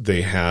bases,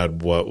 they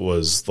had what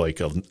was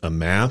like a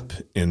map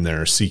in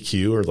their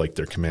CQ or like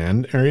their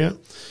command area.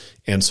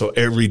 And so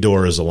every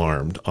door is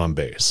alarmed on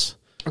base.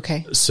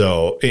 Okay.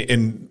 So,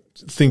 and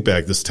think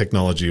back, this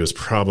technology was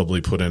probably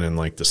put in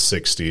like the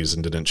 60s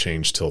and didn't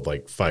change till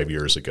like 5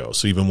 years ago.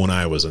 So even when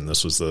I was in,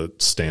 this was the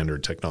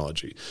standard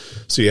technology.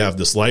 So you have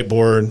this light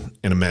board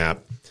and a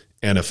map,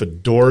 and if a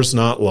door's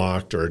not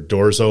locked or a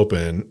door's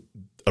open,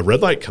 a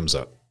red light comes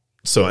up.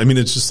 So, I mean,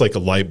 it's just like a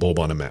light bulb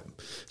on a map.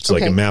 It's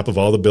like a map of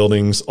all the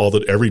buildings,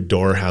 every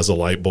door has a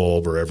light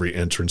bulb, or every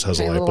entrance has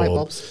a light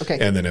bulb. Okay.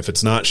 And then if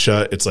it's not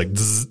shut, it's like,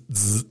 zzz,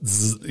 zzz,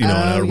 zzz,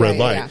 a red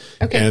light. Yeah.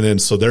 Okay. And then,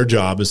 so their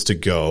job is to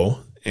go,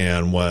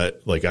 and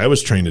what, like I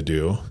was trained to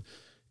do,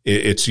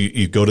 it's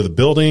you go to the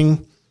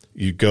building,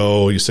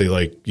 you say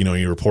like,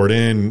 you report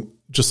in,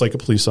 just like a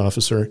police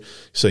officer. You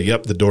say,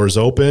 yep, the door's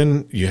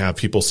open. You have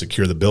people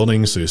secure the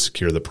building. So you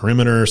secure the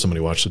perimeter.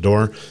 Somebody watch the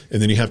door.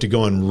 And then you have to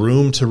go in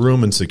room to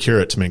room and secure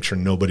it to make sure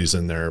nobody's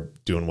in there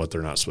doing what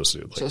they're not supposed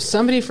to do. So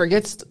somebody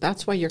forgets,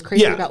 that's why you're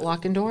crazy about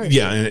locking doors.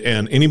 Yeah.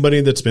 And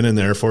anybody that's been in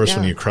the Air Force,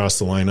 when you cross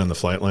the line on the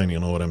flight line, you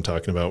know what I'm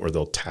talking about, where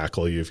they'll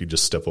tackle you if you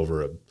just step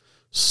over a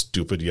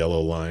stupid yellow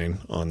line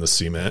on the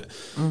cement.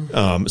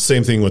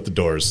 Same thing with the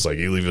doors. It's like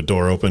you leave a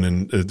door open,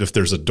 and if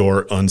there's a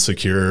door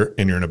unsecure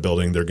and you're in a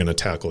building, they're going to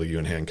tackle you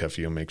and handcuff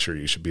you and make sure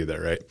you should be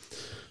there, right?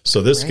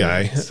 So this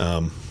guy,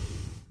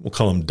 we'll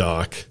call him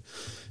Doc,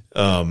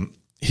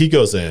 he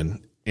goes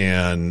in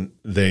and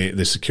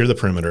they secure the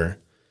perimeter.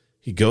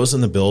 He goes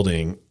in the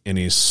building and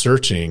he's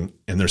searching,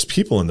 and there's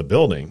people in the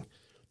building.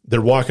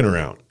 They're walking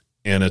around,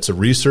 and it's a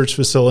research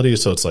facility.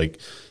 So it's like,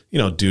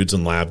 dudes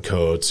in lab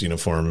coats,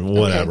 uniform,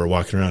 whatever,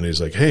 walking around.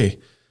 He's like, hey,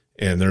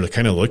 and they're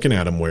kind of looking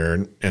at him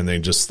weird, and they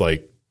just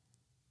like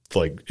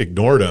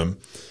ignored him.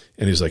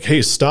 And he's like,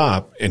 hey,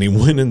 stop. And he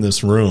went in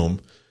this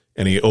room,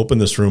 and he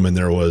opened this room, and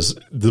there was,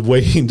 the way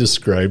he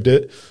described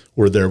it,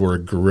 where there were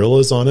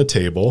gorillas on a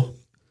table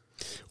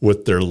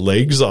with their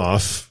legs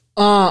off,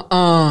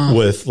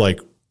 with like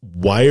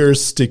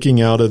wires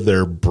sticking out of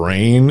their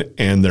brain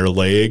and their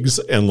legs,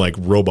 and like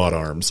robot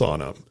arms on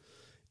them.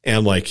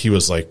 And like, he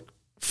was like,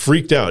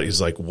 freaked out.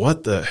 He's like,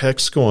 what the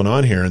heck's going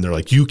on here? And they're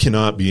like, you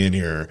cannot be in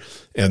here.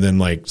 And then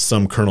like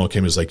some colonel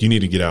came and was like, you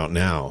need to get out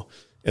now,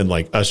 and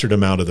like ushered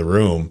him out of the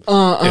room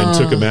and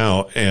took him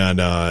out. And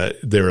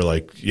they were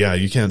like, yeah,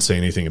 you can't say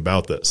anything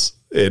about this.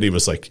 And he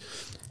was like,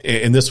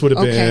 and this would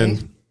have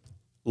been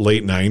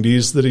late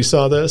 90s that he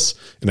saw this.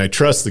 And I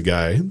trust the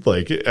guy.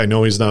 Like, I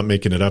know he's not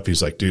making it up.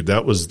 He's like, dude,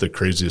 that was the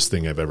craziest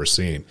thing I've ever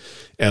seen.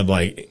 And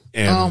like,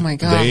 oh my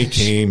gosh, they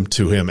came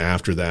to him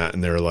after that,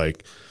 and they were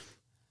like,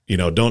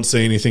 don't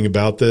say anything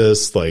about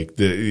this. Like,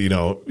 he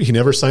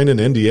never signed an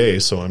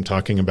NDA, so I'm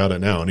talking about it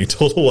now. And he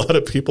told a lot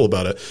of people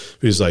about it.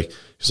 He's like,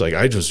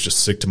 I was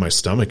just sick to my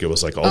stomach. It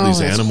was like all these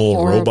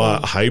animal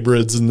robot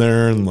hybrids in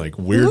there, and like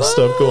weird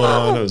stuff going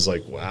on. I was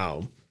like,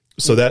 wow.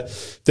 So that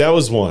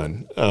was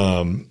one.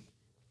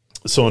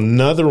 So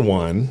another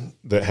one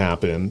that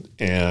happened,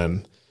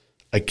 and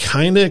I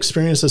kind of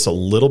experienced this a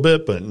little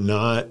bit, but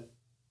not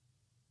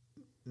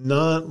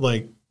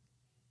like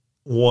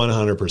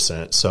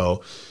 100%.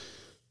 So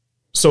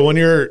So when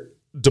you're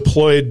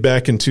deployed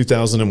back in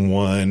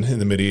 2001 in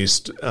the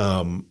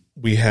Mideast,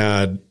 we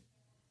had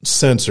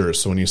sensors.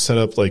 So when you set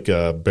up like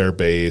a bare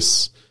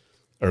base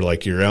or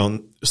like you're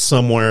out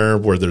somewhere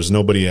where there's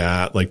nobody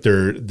at, like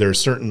there are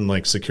certain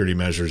like security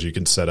measures you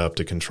can set up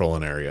to control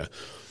an area.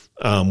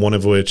 One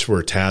of which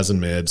were TAS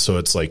and MID. So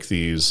it's like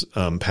these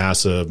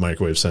passive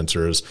microwave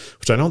sensors,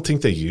 which I don't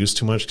think they use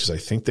too much because I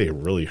think they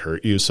really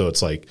hurt you. So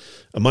it's like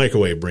a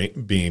microwave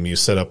beam. You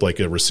set up like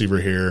a receiver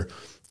here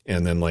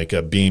and then like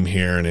a beam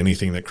here, and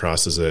anything that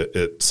crosses it,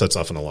 it sets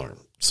off an alarm.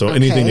 So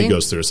anything that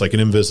goes through, it's like an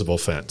invisible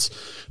fence.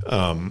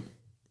 Come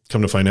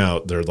to find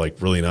out, they're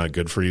like really not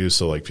good for you.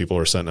 So like people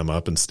are setting them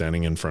up and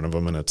standing in front of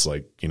them, and it's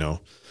like, you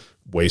know,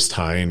 waist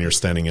high, and you're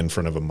standing in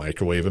front of a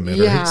microwave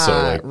emitter. Yeah, so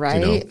like,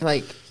 right. You know,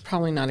 like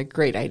probably not a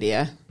great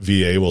idea.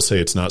 VA will say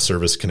it's not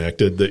service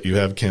connected that you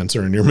have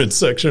cancer in your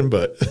midsection,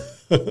 but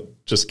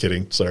just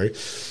kidding. Sorry.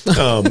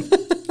 So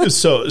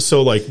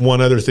like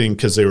one other thing,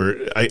 because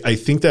I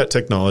think that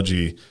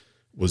technology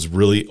was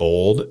really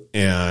old,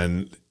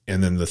 and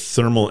then the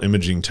thermal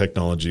imaging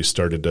technology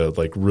started to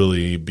like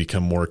really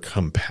become more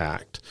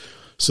compact.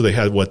 So they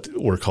had what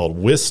were called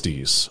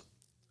WISTIs.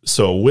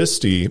 So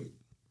WISTI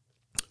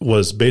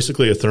was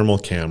basically a thermal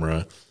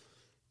camera.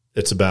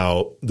 It's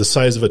about the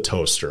size of a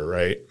toaster,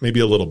 right? Maybe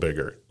a little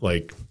bigger,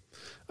 like,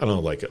 I don't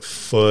know, like a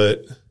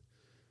foot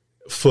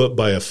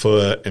by a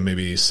foot, and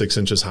maybe 6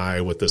 inches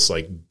high, with this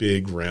like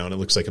big round, it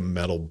looks like a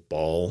metal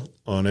ball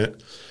on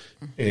it.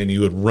 And you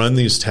would run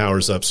these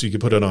towers up. So you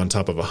could put it on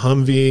top of a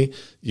Humvee.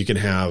 You can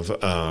have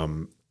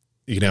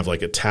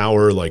like a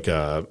tower, like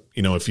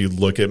you know, if you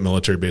look at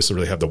military bases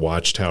where they have the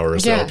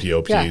watchtowers, the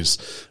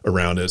LPOPs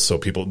around it. So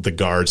the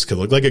guards could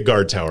look like a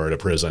guard tower at a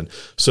prison.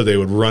 So they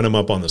would run them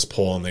up on this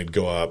pole, and they'd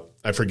go up.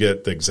 I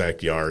forget the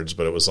exact yards,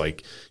 but it was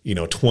like, you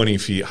know, 20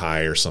 feet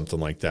high or something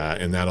like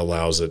that. And that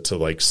allows it to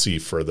like see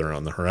further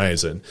on the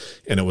horizon.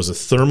 And it was a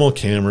thermal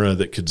camera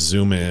that could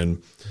zoom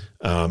in.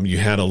 You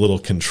had a little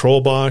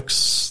control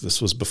box. This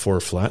was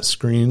before flat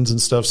screens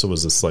and stuff. So it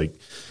was this like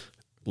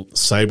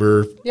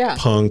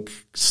cyberpunk,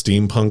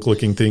 steampunk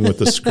looking thing with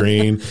the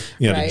screen.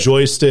 You had a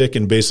joystick,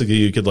 and basically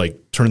you could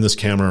like turn this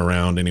camera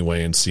around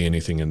anyway and see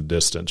anything in the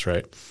distance,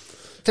 right?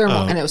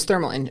 Thermal, and it was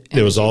thermal.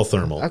 It was all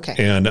thermal. Okay.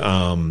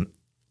 And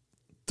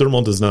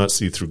thermal does not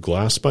see through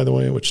glass, by the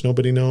way, which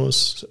nobody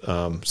knows.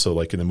 So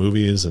like in the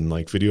movies and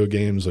like video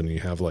games, when you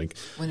have like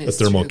a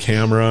thermal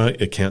camera,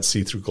 it can't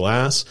see through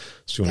glass.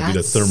 So you want to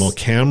get a thermal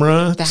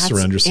camera,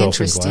 surround yourself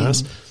in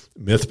glass.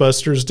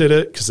 Mythbusters did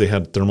it because they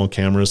had thermal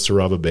cameras to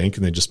rob a bank,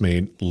 and they just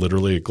made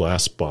literally a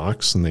glass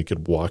box, and they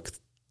could walk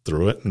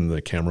through it and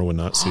the camera would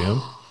not see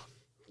them.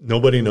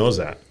 Nobody knows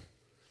that.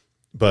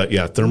 But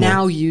yeah, thermal.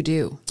 Now you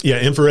do. Yeah,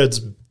 infrared's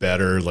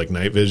better, like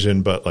night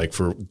vision, but like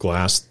for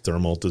glass,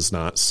 thermal does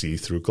not see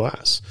through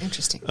glass.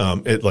 Interesting.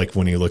 It like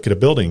when you look at a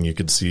building, you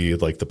could see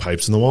like the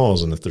pipes in the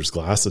walls, and if there's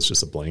glass, it's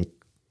just a blank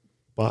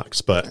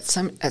box. But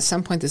at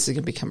some point, this is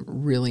going to become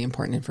really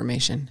important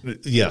information.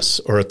 Yes,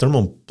 or a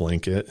thermal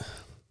blanket,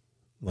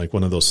 like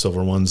one of those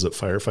silver ones that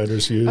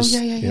firefighters use.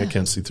 Oh, yeah. I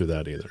can't see through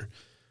that either.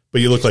 But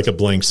you look like a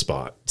blank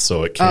spot,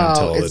 so it can't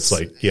tell. It's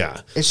like,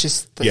 it's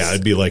just this,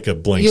 it'd be like a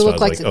blank spot. You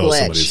look like a glitch.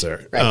 Somebody's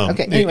there. Right.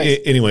 Okay.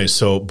 Anyway,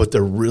 but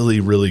they're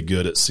really, really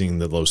good at seeing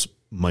those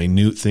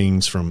minute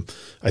things from,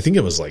 I think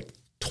it was like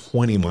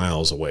 20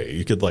 miles away.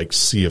 You could like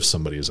see if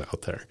somebody's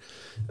out there.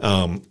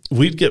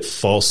 We'd get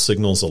false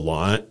signals a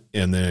lot,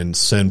 and then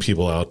send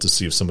people out to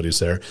see if somebody's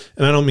there.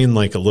 And I don't mean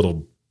like a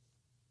little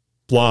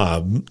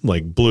blob,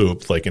 like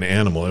bloop, like an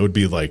animal. It would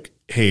be like,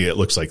 hey, it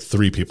looks like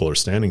 3 people are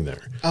standing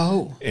there.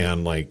 Oh.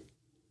 And like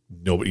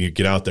nobody, you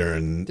get out there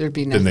and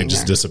then they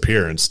just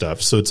disappear and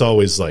stuff. So it's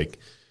always like,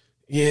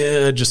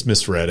 yeah, just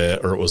misread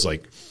it. Or it was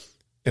like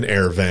an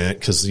air vent,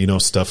 because, you know,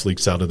 stuff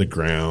leaks out of the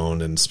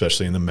ground, and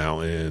especially in the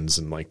mountains,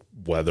 and like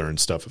weather and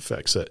stuff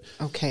affects it.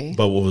 Okay.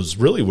 But what was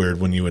really weird,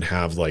 when you would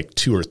have like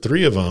 2 or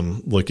 3 of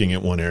them looking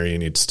at one area,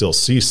 and you'd still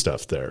see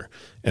stuff there.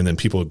 And then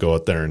people would go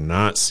out there and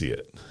not see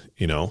it,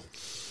 you know?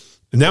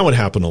 And that would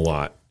happen a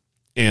lot.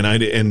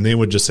 And they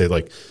would just say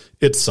like,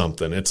 it's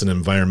something, it's an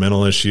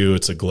environmental issue,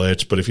 it's a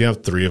glitch. But if you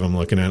have 3 of them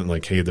looking at it and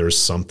like, hey, there's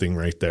something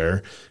right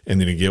there, and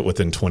then you get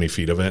within 20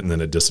 feet of it and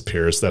then it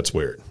disappears, that's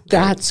weird.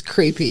 That's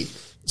creepy.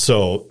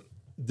 So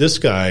this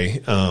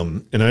guy,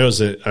 and I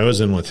was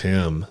in with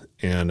him,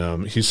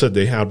 and he said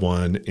they had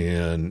one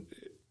in,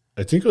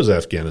 I think it was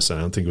Afghanistan.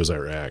 I don't think it was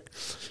Iraq.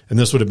 And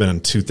this would have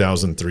been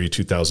 2003,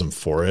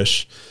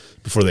 2004-ish.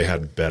 Before they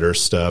had better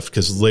stuff,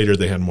 because later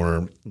they had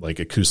more like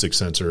acoustic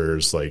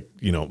sensors, like,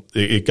 you know,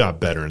 it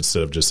got better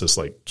instead of just this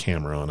like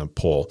camera on a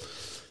pole.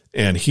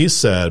 And he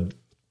said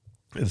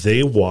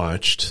they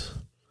watched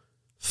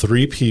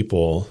 3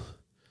 people,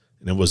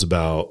 and it was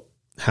about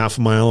half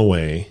a mile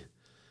away.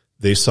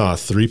 They saw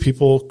 3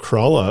 people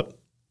crawl up,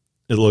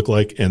 it looked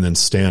like, and then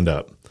stand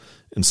up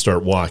and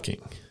start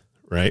walking,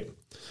 right?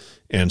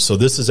 And so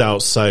this is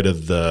outside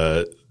of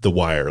the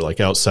wire,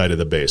 like outside of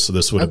the base. So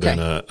this would have been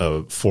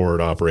a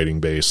forward operating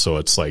base. So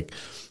it's like,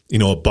 you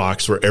know, a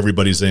box where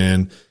everybody's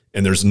in,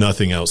 and there's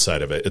nothing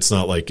outside of it. It's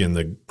not like in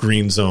the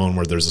green zone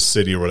where there's a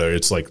city or whatever.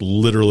 It's like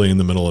literally in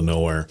the middle of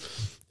nowhere,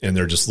 and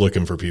they're just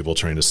looking for people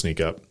trying to sneak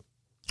up.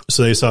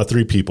 So they saw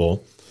 3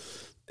 people.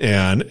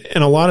 And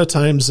a lot of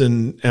times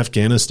in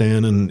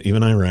Afghanistan and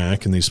even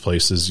Iraq and these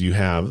places, you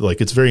have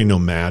like, it's very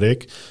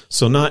nomadic.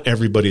 So not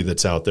everybody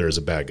that's out there is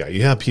a bad guy.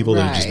 You have people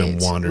that have just been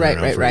wandering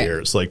around for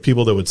years. Like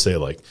people that would say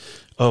like,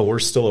 oh, we're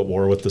still at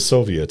war with the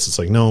Soviets. It's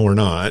like, no, we're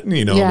not.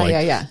 You know,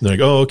 They're like,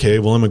 oh, okay,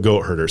 well, I'm a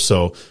goat herder.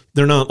 So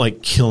they're not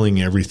like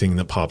killing everything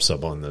that pops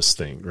up on this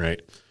thing,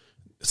 right?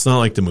 It's not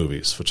like the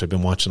movies, which I've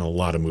been watching a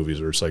lot of movies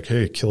where it's like,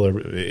 hey, kill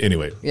every.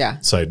 Anyway,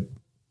 side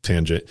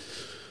tangent.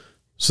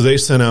 So they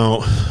sent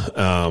out,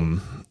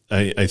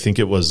 I think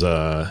it was, it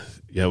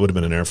would have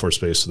been an Air Force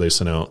base. So they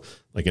sent out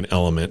like an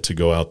element to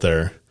go out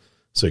there.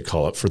 So they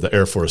call it for the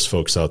Air Force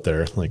folks out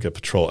there, like a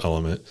patrol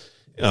element.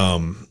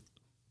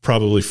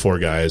 Probably 4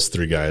 guys,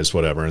 3 guys,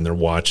 whatever. And they're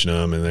watching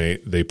them, and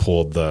they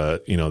pulled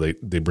the, you know,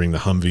 they bring the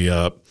Humvee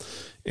up.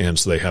 And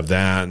so they have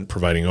that and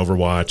providing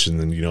overwatch, and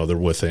then, you know, they're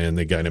within,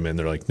 they guide them in.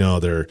 They're like,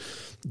 no, they're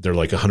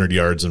like 100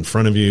 yards in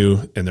front of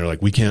you. And they're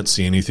like, we can't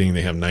see anything.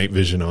 They have night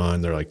vision on.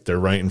 They're like, they're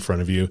right in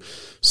front of you.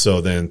 So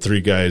then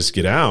 3 guys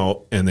get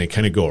out, and they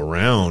kind of go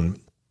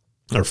around,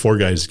 or 4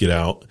 guys get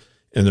out,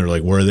 and they're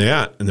like, where are they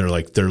at? And they're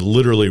like, they're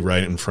literally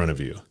right in front of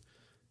you.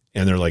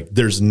 And they're like,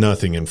 there's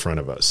nothing in front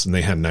of us. And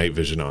they had night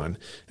vision on.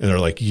 And they're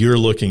like, you're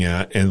looking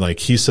at, and like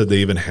he said, they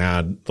even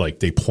had, like,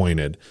 they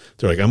pointed.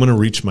 They're like, I'm going to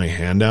reach my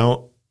hand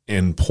out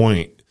and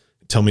point.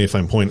 Tell me if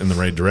I'm pointing in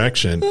the right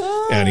direction.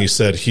 And he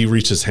said he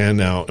reached his hand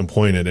out and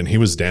pointed, and he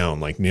was down,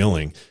 like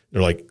kneeling.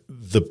 They're like,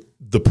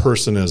 the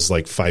person is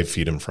like 5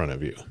 feet in front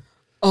of you.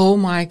 Oh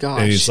my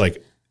gosh. And he's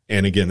like,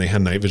 and again, they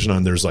had night vision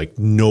on. There's like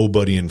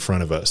nobody in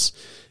front of us.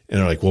 And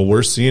they're like, well,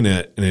 we're seeing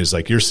it. And he's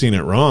like, you're seeing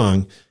it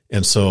wrong.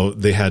 And so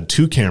they had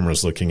 2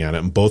 cameras looking at it,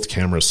 and both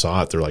cameras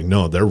saw it. They're like,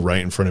 no, they're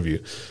right in front of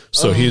you.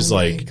 So he's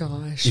like,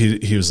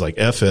 he was like,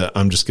 F it,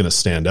 I'm just going to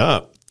stand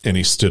up. And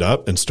he stood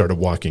up and started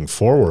walking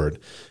forward.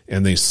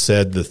 And they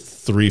said the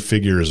 3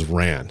 figures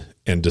ran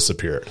and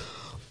disappeared.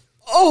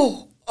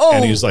 Oh.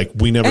 And he's like,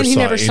 we never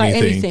saw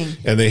anything.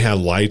 And they had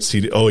lights.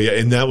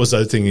 And that was the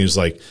other thing. He was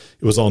like,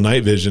 it was all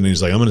night vision. And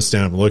he's like, I'm going to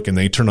stand up and look. And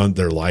they turned on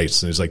their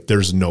lights. And he's like,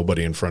 there's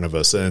nobody in front of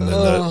us. And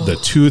then the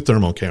 2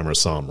 thermal cameras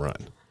saw him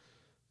run.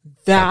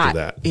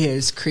 That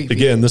is creepy.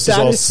 Again, this is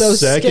all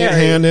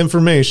secondhand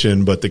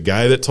information, but the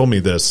guy that told me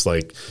this,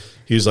 like,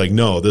 he's like,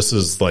 no, this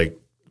is like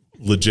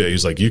legit.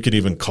 He's like, you could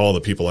even call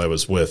the people I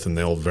was with, and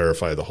they'll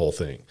verify the whole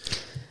thing.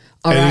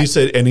 He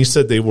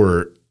said they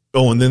were.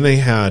 Oh, and then they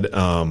had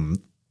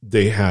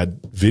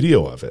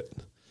video of it.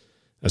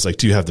 I was like,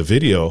 do you have the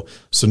video?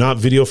 So not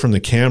video from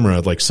the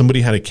camera. Like somebody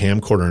had a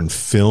camcorder and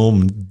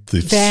filmed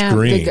the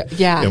screen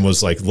and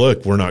was like,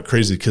 look, we're not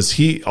crazy. Cause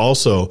he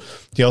also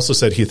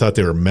said he thought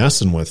they were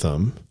messing with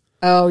him.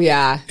 Oh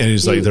yeah. And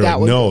he's like, they're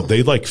like, no,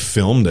 they like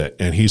filmed it,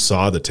 and he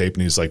saw the tape,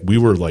 and he's like, we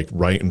were like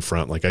right in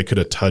front. Like I could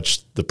have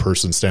touched the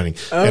person standing,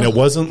 and it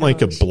wasn't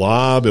like a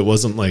blob. It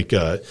wasn't like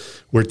a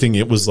weird thing.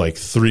 It was like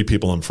 3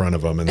 people in front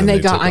of him. And then they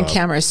got on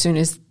camera as soon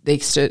as he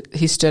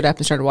stood up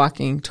and started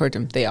walking toward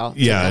him. They all,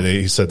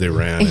 he said they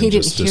ran and he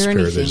just didn't hear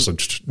disappeared. anything. They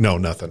just, no,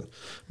 nothing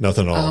at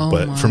all.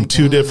 But from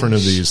 2 different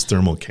of these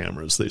thermal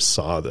cameras, they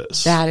saw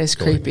this. That is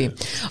creepy.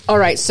 All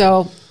right.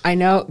 So I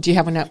know, do you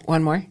have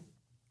one more?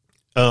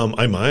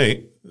 I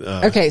might.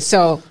 Okay,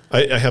 so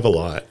I have a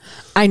lot.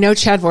 I know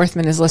Chad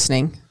Vorthman is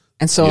listening,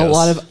 and so a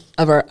lot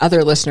of our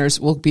other listeners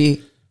will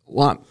be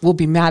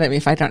mad at me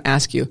if I don't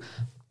ask you,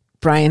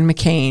 Brian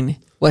McCain,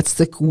 what's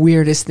the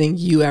weirdest thing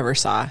you ever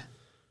saw?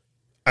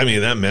 I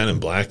mean, that Man in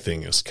Black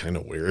thing is kind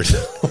of weird.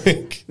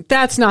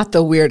 That's not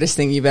the weirdest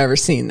thing you've ever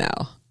seen,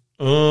 though.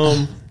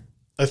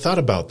 I thought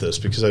about this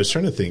because I was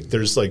trying to think.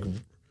 There's like,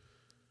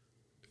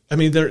 I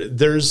mean,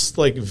 there's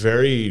like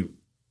very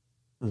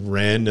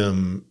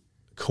random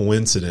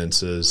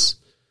coincidences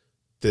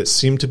that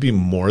seem to be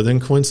more than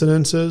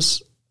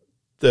coincidences,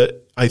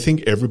 that I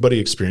think everybody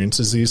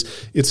experiences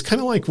these. It's kind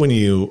of like when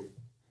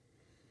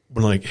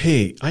we're like,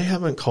 hey, I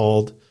haven't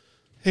called.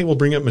 Hey, we'll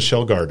bring up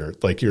Michelle Gardner.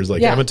 Like you're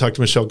like, I haven't talked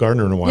to Michelle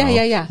Gardner in a while.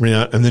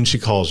 Yeah. And then she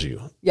calls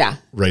you. Yeah.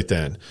 Right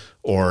then.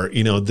 Or,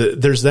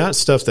 there's that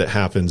stuff that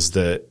happens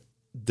that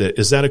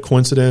is that a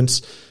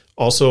coincidence?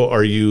 Also,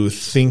 are you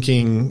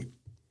thinking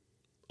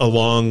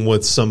along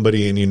with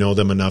somebody and you know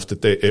them enough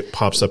that it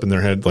pops up in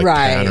their head, like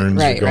patterns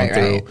you're going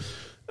through.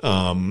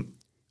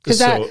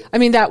 Because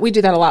we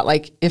do that a lot.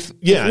 Like if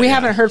we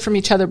haven't heard from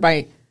each other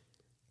by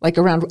like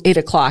around 8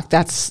 o'clock,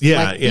 that's you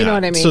know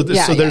what I mean? So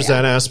there's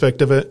that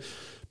aspect of it.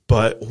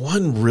 But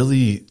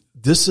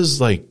this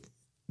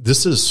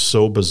is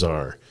so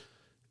bizarre.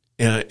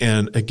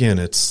 And again,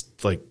 it's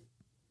like,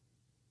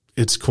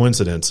 it's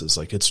coincidences.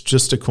 Like it's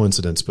just a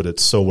coincidence, but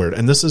it's so weird.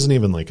 And this isn't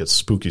even like a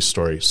spooky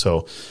story.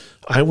 So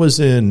I was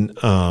in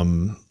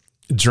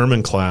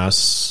German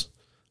class.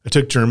 I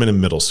took German in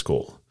middle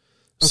school.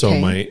 Okay. So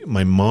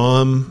my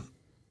mom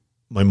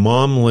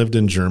lived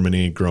in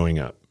Germany growing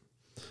up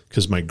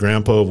because my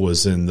grandpa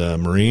was in the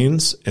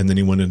Marines, and then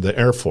he went into the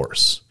Air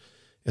Force.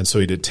 And so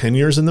he did 10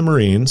 years in the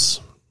Marines.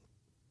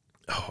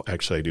 Oh,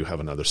 actually, I do have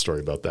another story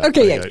about that.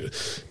 Okay,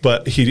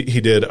 but he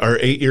did our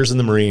 8 years in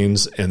the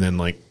Marines and then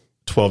like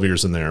 12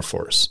 years in the Air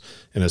Force.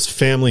 And his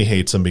family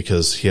hates him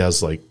because he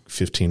has like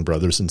 15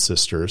 brothers and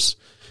sisters.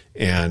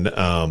 And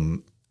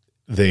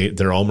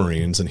they're all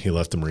Marines, and he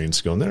left the Marines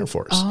to go in the Air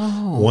Force.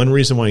 Oh. One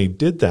reason why he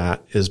did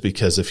that is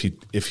because if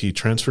he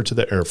transferred to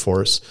the Air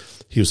Force,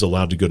 he was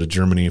allowed to go to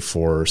Germany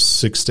for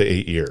 6 to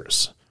 8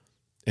 years.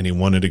 And he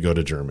wanted to go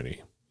to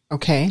Germany.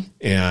 Okay.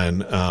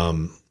 And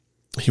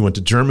he went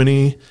to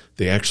Germany.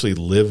 They actually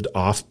lived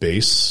off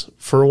base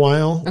for a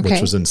while,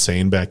 which was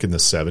insane back in the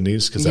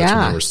 70s because that's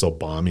when there were still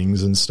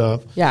bombings and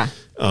stuff. Yeah.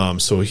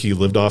 So he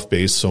lived off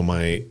base. So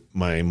my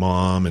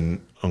mom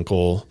and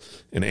uncle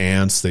and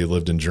aunts, they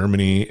lived in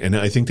Germany. And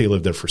I think they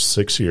lived there for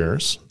 6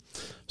 years.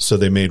 So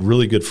they made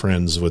really good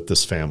friends with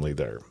this family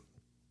there.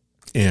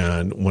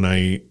 And when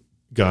I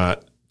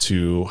got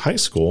to high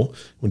school,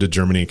 went to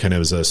Germany kind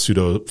of as a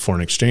pseudo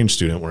foreign exchange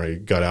student where I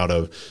got out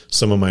of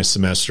some of my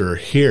semester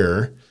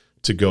here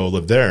to go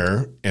live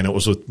there. And it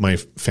was with my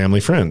family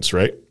friends,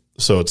 right?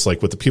 So it's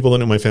like with the people that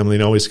know my family,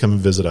 they always come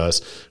and visit us.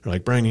 They're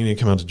like, Brian, you need to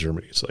come out to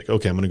Germany. It's like,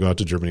 okay, I'm going to go out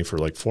to Germany for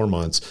like 4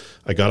 months.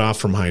 I got off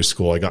from high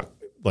school. I got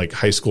like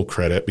high school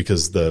credit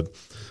because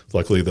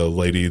luckily the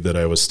lady that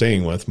I was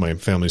staying with, my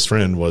family's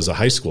friend, was a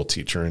high school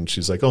teacher. And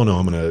she's like, oh no,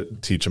 I'm going to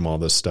teach them all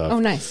this stuff. Oh,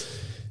 nice.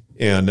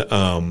 And,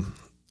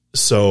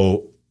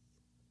 so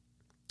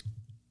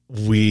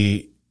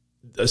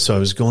I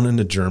was going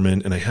into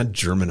German and I had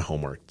German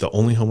homework. The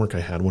only homework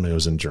I had when I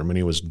was in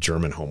Germany was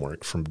German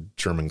homework from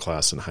German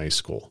class in high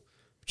school,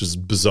 which is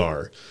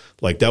bizarre.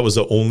 Like that was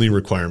the only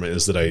requirement,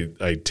 is that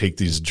I take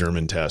these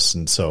German tests.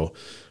 And so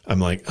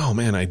I'm like, oh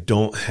man, I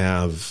don't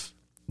have,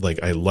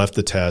 like, I left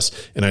the test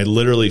and I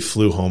literally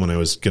flew home and I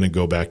was going to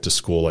go back to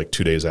school like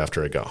 2 days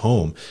after I got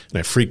home. And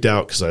I freaked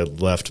out because I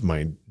left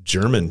my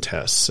German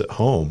tests at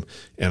home.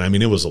 And I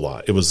mean, it was a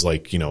lot. It was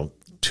like,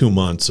 2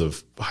 months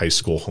of high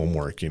school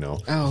homework,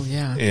 Oh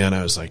yeah. And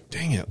I was like,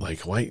 dang it.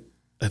 Like, why?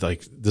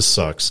 Like, this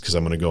sucks because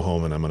I'm going to go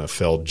home and I'm going to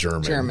fail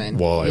German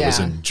while I was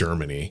in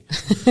Germany.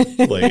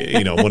 Like,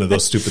 one of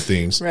those stupid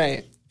things.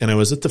 Right. And I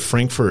was at the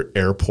Frankfurt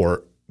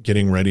airport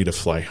getting ready to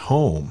fly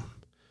home.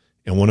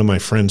 And one of my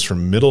friends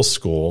from middle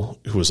school,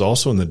 who was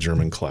also in the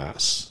German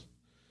class,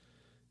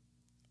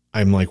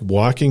 I'm like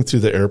walking through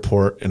the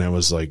airport and I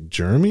was like,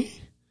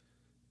 Jeremy?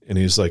 And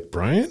he's like,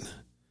 Brian?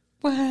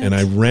 What? And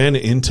I ran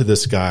into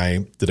this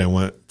guy that I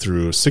went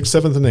through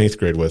 6th, 7th, and 8th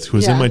grade with, who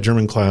was in my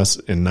German class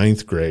in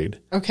 9th grade.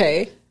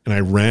 Okay. And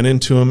I ran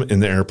into him in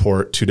the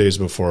airport 2 days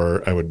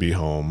before I would be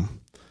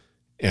home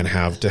and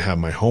have to have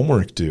my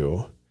homework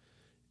due.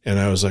 And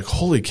I was like,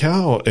 holy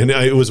cow. And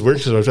it was weird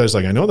because I was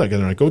like, I know that guy.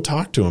 And I go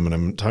talk to him and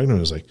I'm talking to him.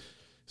 He's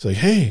like,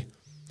 hey.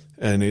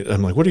 And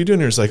I'm like, what are you doing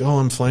here? He's like, oh,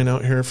 I'm flying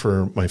out here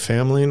for my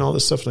family and all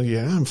this stuff. I'm like,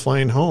 yeah, I'm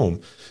flying home.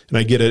 And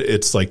I get it.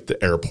 It's like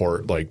the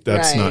airport. Like,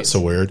 that's not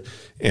so weird.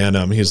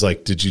 And he's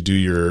like, did you do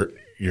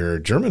your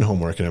German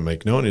homework? And I'm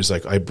like, no. And he's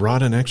like, I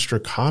brought an extra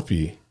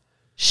copy.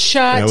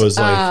 Shut and I was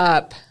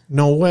up. Like,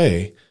 no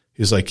way.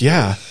 He's like,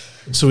 yeah.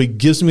 So he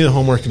gives me the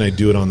homework and I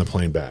do it on the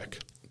plane back.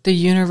 The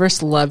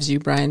universe loves you,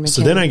 Brian McKay.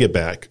 So then I get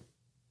back.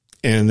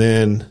 And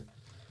then,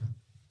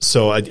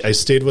 so I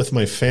stayed with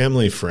my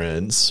family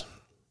friends.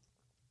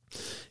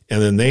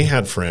 And then they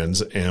had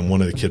friends, and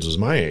one of the kids was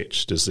my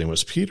age. His name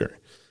was Peter.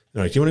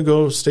 They're like, you want to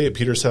go stay at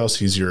Peter's house?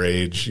 He's your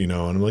age, And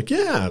I'm like,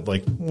 yeah,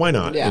 like, why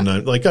not? Yeah. And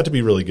I got to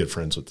be really good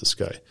friends with this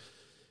guy.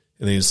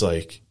 And he's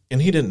like,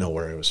 and he didn't know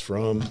where I was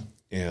from.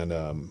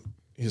 And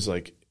he's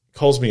like,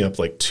 calls me up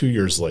like 2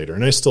 years later,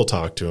 and I still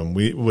talk to him.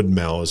 We would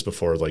mail as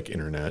before, like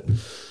internet,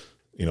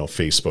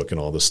 Facebook and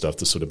all this stuff.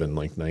 This would have been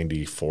like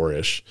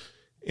 94-ish.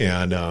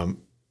 And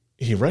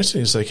he writes me,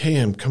 he's like, hey,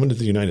 I'm coming to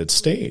the United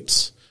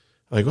States.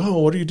 I'm like, oh,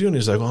 what are you doing?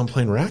 He's like, well, I'm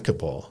playing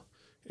racquetball.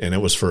 And it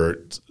was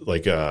for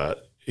like,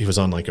 he was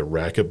on like a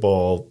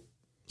racquetball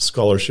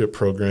scholarship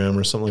program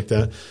or something like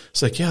that.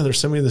 It's like, yeah, they're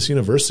sending me to this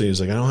university.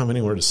 He's like, I don't have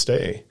anywhere to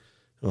stay.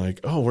 I'm like,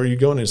 oh, where are you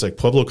going? He's like,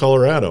 Pueblo,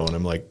 Colorado. And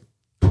I'm like,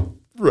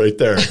 right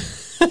there.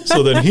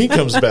 So then he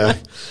comes back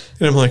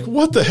and I'm like,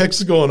 what the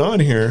heck's going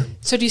on here?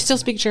 So do you still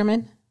speak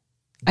German?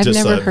 I've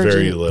Just never heard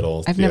very you.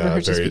 Little. I've never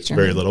heard you speak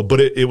German. Very little. But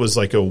it was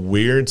like a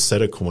weird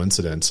set of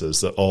coincidences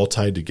that all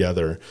tied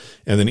together.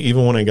 And then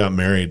even when I got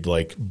married,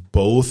 like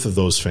both of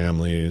those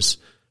families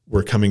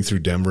were coming through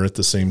Denver at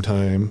the same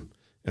time.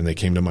 And they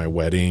came to my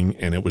wedding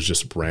and it was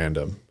just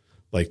random.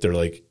 Like they're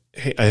like,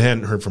 hey, I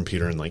hadn't heard from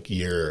Peter in like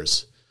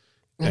years.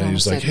 And he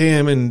was like, hey,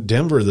 I'm in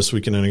Denver this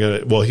weekend.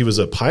 And he was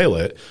a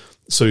pilot.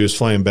 So he was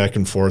flying back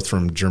and forth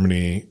from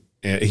Germany.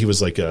 And he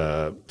was like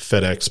a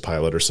FedEx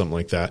pilot or something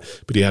like that,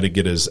 but he had to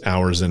get his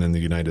hours in the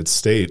United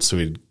States. So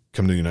he'd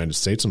come to the United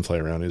States and fly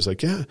around. He's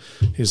like, yeah.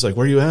 He's like,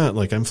 where are you at?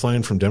 Like, I'm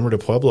flying from Denver to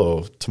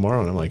Pueblo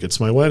tomorrow. And I'm like,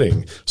 it's my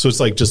wedding. So it's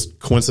like just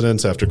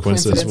coincidence after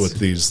coincidence with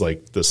these,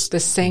 like the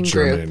same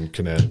German group.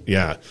 Connect.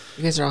 Yeah.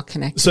 You guys are all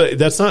connected. So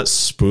that's not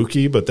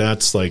spooky, but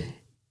that's like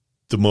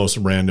the most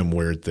random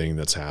weird thing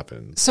that's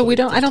happened. So I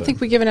don't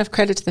think we give enough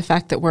credit to the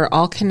fact that we're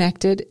all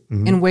connected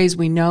in ways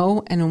we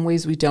know and in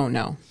ways we don't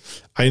know.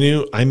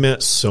 I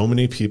met so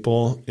many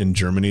people in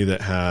Germany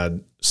that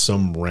had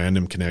some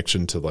random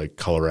connection to like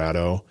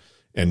Colorado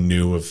and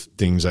knew of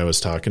things I was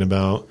talking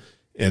about.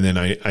 And then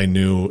I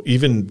knew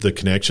even the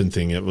connection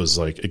thing, it was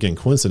like, again,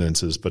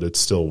 coincidences, but it's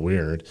still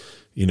weird,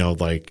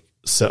 like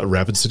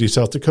Rapid City,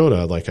 South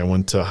Dakota. Like I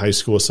went to high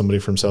school with somebody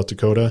from South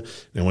Dakota,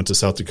 and I went to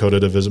South Dakota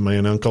to visit my aunt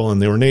and uncle,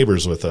 and they were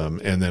neighbors with them.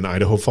 And then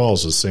Idaho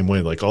Falls was the same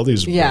way. Like all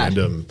these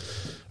random,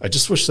 I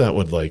just wish that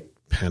would like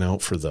pan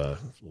out for the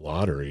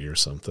lottery or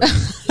something.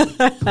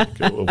 Like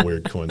a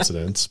weird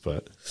coincidence,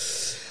 but.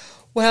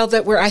 Well,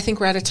 I think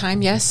we're out of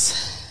time.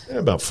 Yes.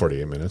 About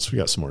 48 minutes. We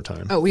got some more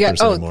time. Oh,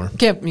 more.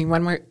 Give me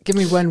one more. Give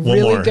me one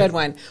really more. Good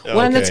one.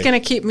 One that's going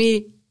to keep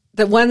me,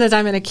 the one that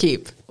I'm going to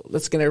keep.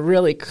 That's going to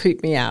really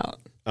creep me out.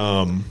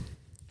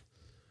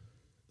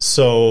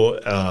 So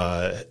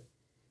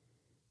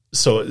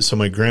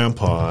my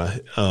grandpa,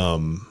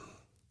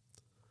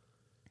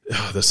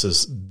 this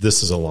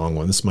is a long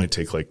one. This might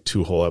take like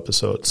 2 whole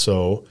episodes.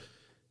 So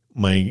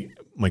my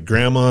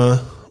grandma,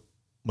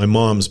 my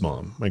mom's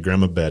mom, my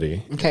grandma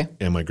Betty,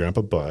 and my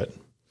grandpa Bud.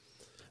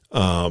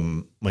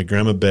 My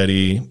grandma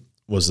Betty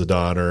was the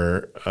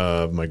daughter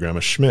of my grandma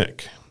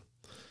Schmick.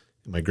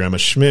 My grandma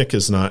Schmick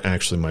is not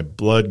actually my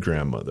blood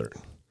grandmother.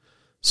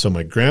 So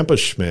my grandpa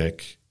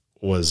Schmick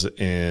was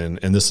and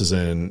this is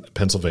in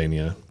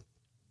Pennsylvania,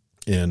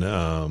 in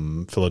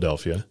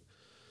Philadelphia,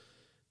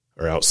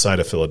 or outside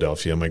of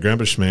Philadelphia. My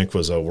grandpa Schmick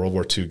was a World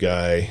War II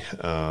guy,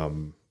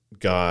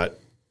 got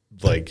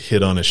like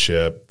hit on a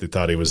ship. They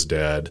thought he was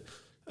dead.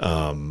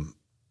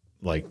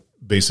 Like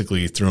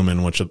basically threw him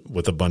in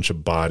with a bunch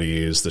of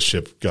bodies. The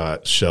ship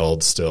got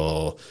shelled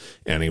still,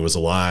 and he was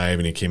alive,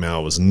 and he came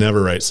out, was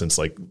never right since,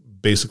 like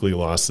basically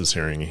lost his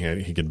hearing.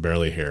 He could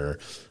barely hear.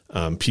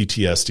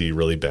 PTSD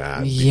really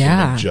bad.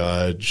 Became a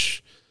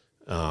judge,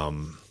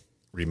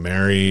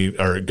 remarried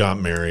or got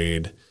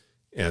married.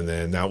 And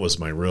then that was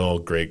my real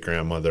great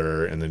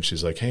grandmother. And then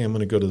she's like, hey, I'm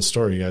going to go to the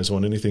store. You guys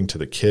want anything to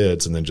the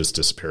kids? And then just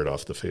disappeared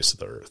off the face of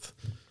the earth.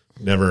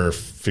 Never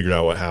figured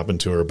out what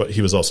happened to her, but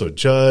he was also a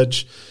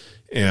judge,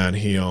 and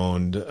he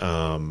owned,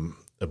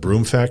 a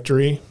broom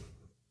factory.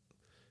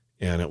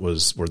 And it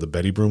was where the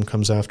Betty broom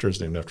comes after.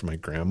 It's named after my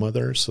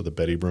grandmother. So the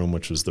Betty broom,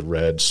 which was the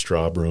red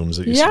straw brooms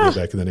that used to be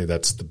back in the day,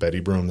 that's the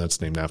Betty broom.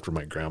 That's named after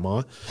my grandma.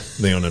 And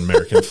they own an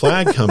American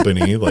flag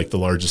company, like the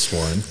largest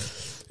one.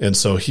 And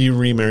so he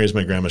remarries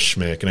my grandma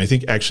Schmick. And I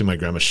think actually my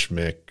grandma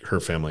Schmick, her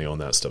family owned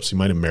that stuff. So he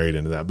might have married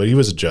into that. But he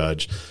was a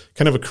judge,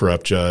 kind of a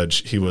corrupt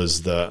judge. He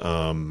was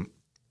the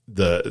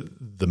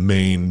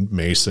main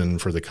Mason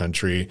for the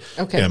country.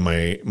 Okay. And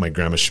my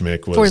grandma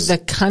Schmick was... For the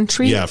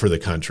country? Yeah, for the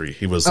country.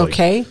 He was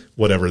like,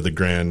 whatever the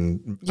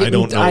grand... I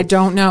don't know. I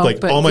don't know.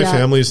 Like all my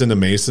family's into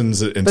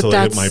Masons until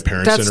it hit my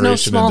parents'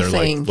 generation, and they're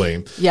like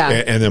lame. Yeah.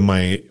 And then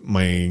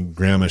my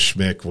grandma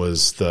Schmick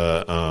was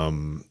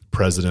the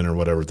president or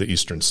whatever, the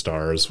Eastern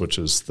Stars, which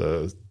is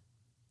the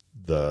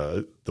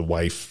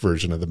wife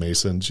version of the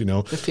Masons,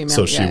 the female,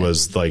 so she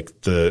was like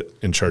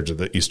in charge of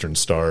the Eastern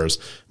Stars.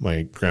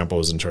 My grandpa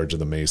was in charge of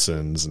the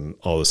Masons and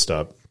all this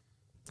stuff.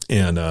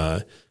 And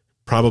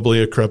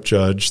probably a corrupt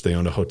judge. They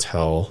owned a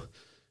hotel.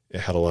 It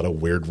had a lot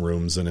of weird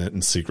rooms in it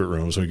and secret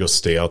rooms. We go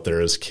stay out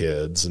there as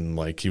kids, and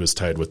like he was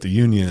tied with the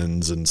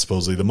unions and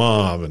supposedly the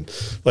mob. And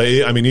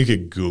like, I mean, you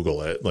could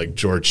Google it, like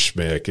George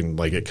Schmick, and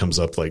like it comes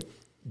up like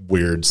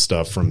weird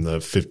stuff from the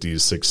 50s,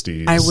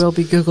 60s. I will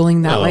be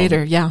Googling that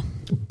later. Yeah.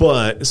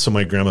 But so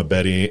my grandma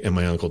Betty and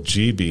my uncle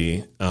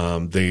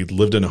GB, they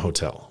lived in a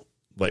hotel,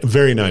 like a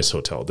very nice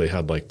hotel. They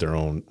had like their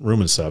own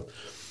room and stuff.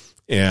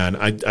 And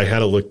I had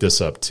to look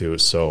this up too.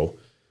 So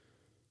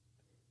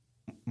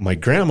my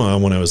grandma,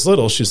 when I was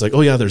little, she's like,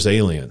 oh yeah, there's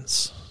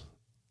aliens.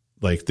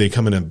 Like they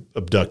come in and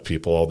abduct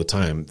people all the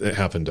time. It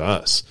happened to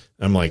us.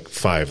 I'm like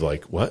 5,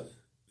 like what?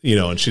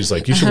 And she's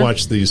like, you should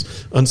watch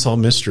these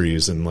Unsolved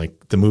Mysteries and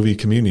like the movie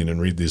Communion and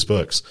read these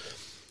books.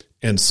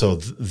 And so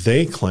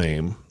they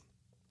claim,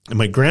 and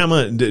my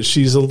grandma,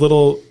 she's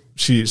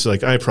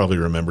like, I probably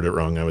remembered it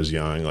wrong. I was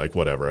young, like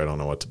whatever. I don't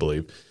know what to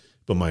believe.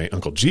 But my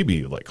uncle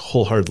GB like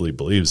wholeheartedly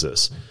believes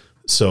this.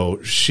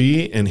 So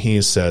she and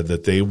he said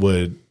that they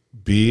would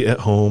be at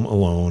home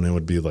alone. It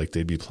would be like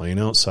they'd be playing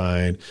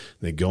outside.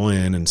 They'd go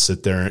in and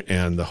sit there,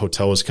 and the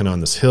hotel was kind of on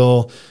this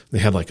hill. They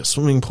had like a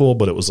swimming pool,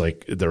 but it was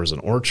like there was an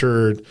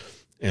orchard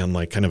and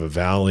like kind of a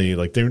valley.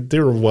 Like they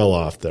were well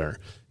off there.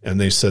 And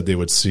they said they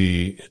would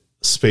see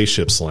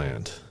spaceships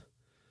land,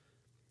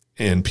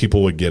 and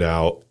people would get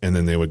out, and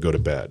then they would go to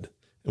bed.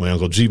 And my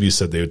uncle GB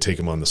said they would take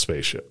them on the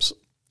spaceships.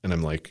 And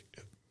I'm like,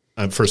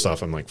 first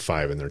off, I'm like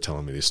 5 and they're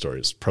telling me these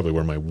stories. Probably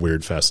where my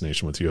weird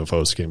fascination with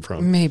UFOs came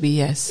from. Maybe,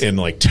 yes. And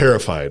like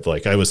terrified.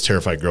 Like I was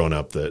terrified growing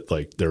up that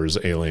like there was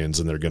aliens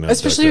and they're going to...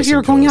 Especially if you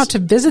were going out to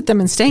visit them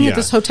and staying at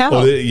this hotel.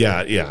 Well,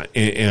 yeah.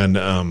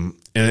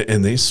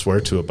 And they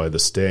swear to it by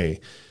this day.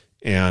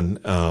 And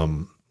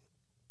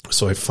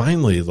so I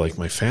finally, like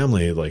my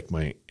family, like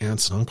my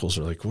aunts and uncles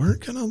are like, we're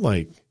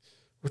calling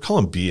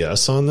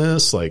BS on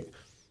this. Like,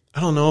 I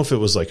don't know if it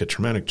was like a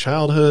traumatic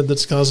childhood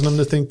that's causing him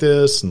to think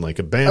this, and like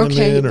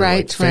abandonment or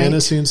like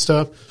fantasy and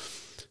stuff.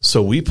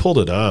 So we pulled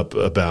it up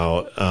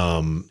about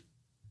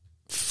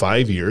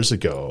 5 years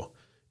ago,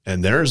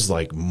 and there's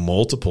like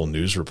multiple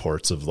news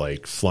reports of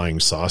like flying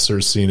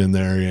saucers seen in the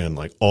area and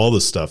like all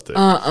the stuff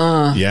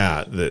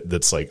that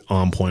that's like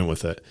on point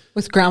with it.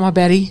 With Grandma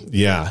Betty.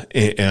 Yeah.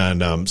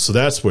 And so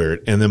that's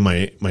weird. And then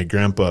my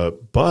grandpa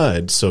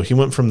Bud, so he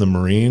went from the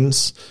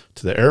Marines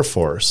to the Air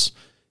Force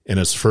in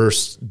his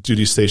first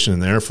duty station in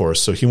the Air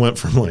Force. So he went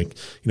from like,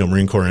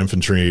 Marine Corps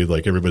infantry,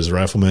 like everybody's a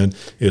rifleman.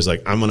 He was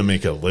like, I'm going to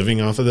make a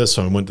living off of this.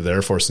 So I went to the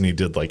Air Force and he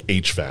did like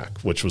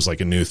HVAC, which was like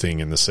a new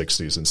thing in the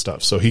 60s and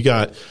stuff. So he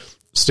got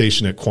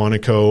stationed at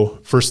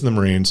Quantico, first in the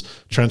Marines,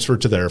 transferred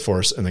to the Air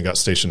Force, and then got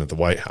stationed at the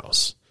White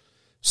House.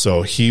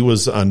 So he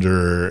was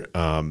under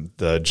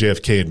the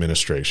JFK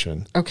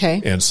administration.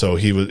 Okay. And so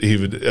he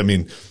would, I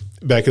mean,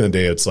 back in the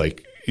day, it's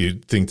like,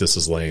 you'd think this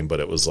is lame, but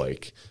it was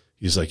like,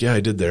 he's like, yeah,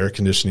 I did the air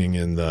conditioning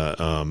in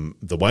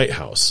the White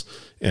House.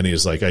 And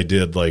he's like, I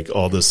did like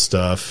all this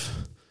stuff.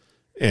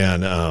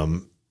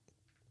 And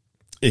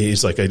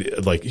he's like,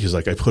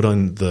 I put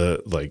on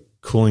the like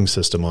cooling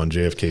system on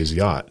JFK's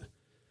yacht.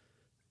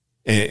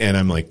 And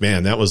I'm like,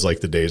 man, that was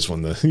like the days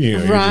when you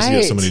just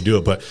get somebody to do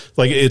it. But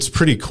like, it's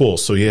pretty cool.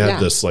 So he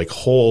had this like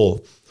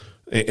whole,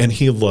 and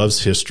he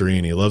loves history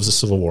and he loves the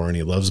Civil War and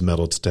he loves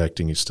metal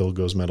detecting. He still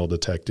goes metal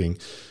detecting.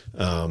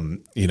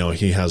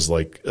 He has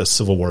like a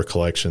Civil War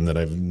collection that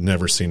I've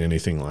never seen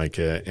anything like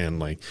it. And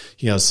like,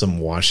 he has some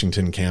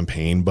Washington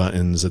campaign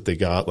buttons that they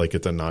got like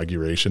at the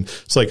inauguration.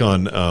 It's like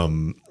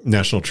on,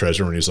 National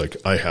Treasure when he's like,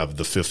 I have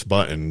the 5th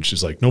button. And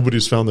she's like,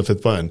 nobody's found the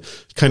 5th button.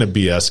 Kind of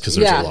BS because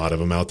there's a lot of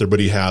them out there, but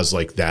he has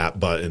like that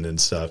button and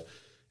stuff.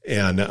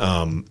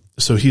 And,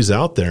 so he's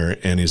out there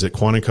and he's at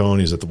Quantico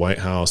and he's at the White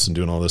House and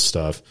doing all this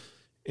stuff.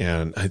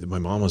 And my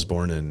mom was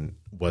born in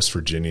West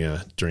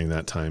Virginia during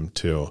that time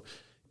too.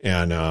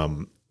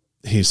 And,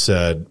 he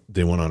said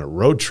they went on a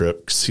road trip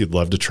because he'd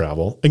love to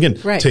travel again,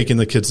 taking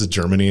the kids to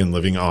Germany and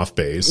living off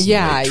base,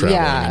 and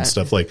traveling and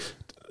stuff. Like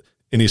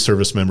any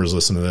service members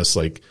listen to this,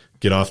 like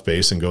get off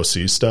base and go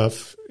see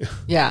stuff.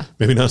 Yeah.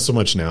 Maybe not so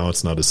much now.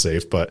 It's not as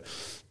safe, but,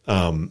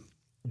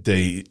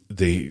 they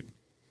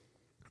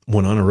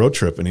went on a road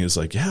trip and he was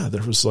like, yeah,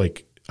 there was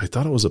like, I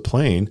thought it was a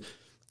plane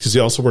because he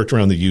also worked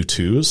around the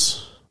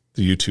U-2s,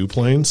 the U-2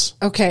 planes.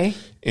 Okay.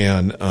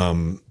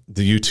 And,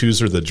 the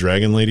U-2s are the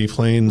Dragon Lady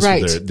planes.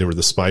 Right. They were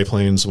the spy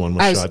planes. One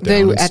was shot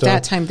down. At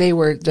that time, they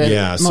were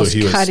the most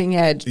cutting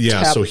edge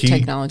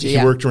technology.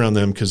 He worked around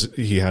them because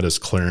he had his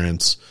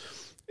clearance.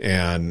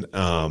 And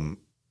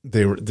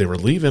they were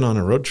leaving on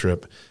a road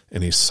trip,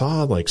 and he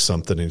saw like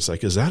something. And he's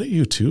like, "Is that a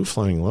U-2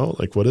 flying low?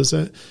 Like, what is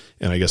it?"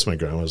 And I guess my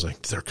grandma was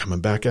like, "They're coming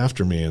back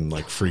after me," and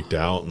like freaked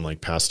out and like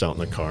passed out in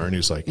the car. And he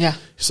was like, "Yeah."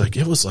 He's like,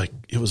 "It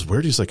was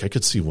weird." He's like, "I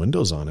could see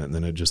windows on it, and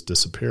then it just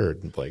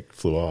disappeared and like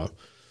flew off."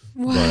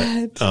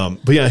 What?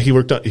 But yeah, he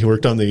worked on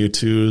the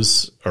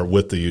U-2s or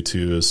with the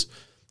U-2s,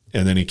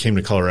 and then he came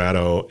to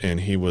Colorado and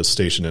he was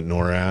stationed at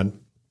NORAD,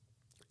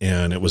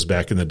 and it was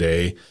back in the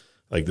day,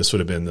 like this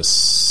would have been the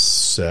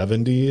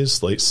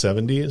 70s, late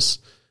 70s,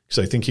 because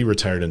I think he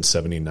retired in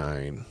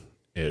 79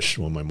 ish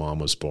when my mom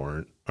was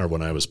born, or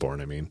when I was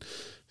born. I mean,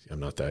 I'm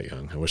not that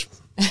young. I wish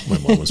my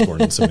mom was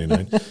born in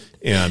 79.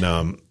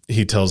 And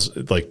he tells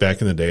like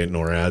back in the day at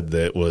NORAD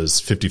that it was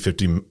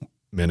 50-50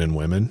 men and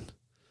women.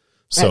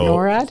 So, at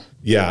NORAD?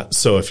 Yeah.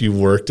 So if you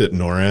worked at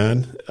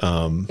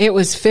NORAD, it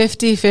was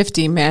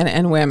 50-50 men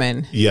and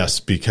women. Yes,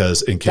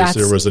 because in case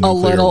there was a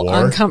nuclear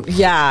war, to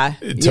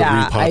repopulate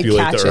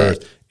the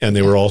Earth, and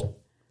they were all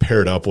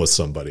paired up with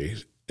somebody.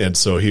 And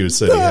so he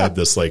said he had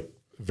this like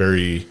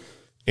very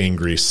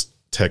angry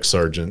tech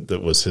sergeant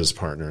that was his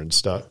partner and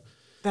stuff.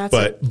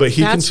 But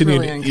he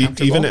continued really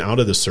even out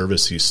of the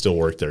service. He still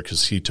worked there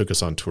because he took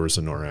us on tours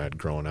of NORAD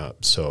growing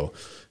up. So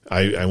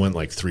I went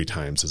like 3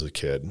 times as a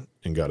kid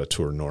and got a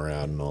tour of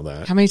NORAD and all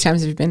that. How many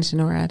times have you been to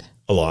NORAD?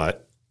 A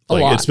lot.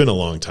 It's been a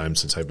long time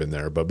since I've been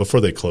there, but before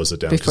they closed it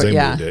down, because they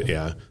moved it.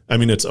 Yeah. I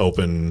mean, it's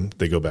open.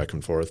 They go back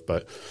and forth,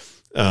 but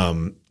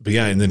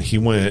yeah. And then he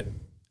went,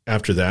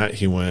 after that,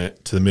 he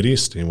went to the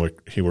Mideast.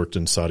 He worked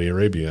in Saudi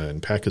Arabia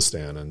and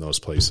Pakistan and those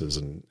places.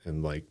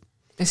 And like,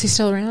 is he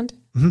still around?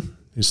 Mm-hmm.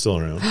 He's still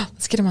around.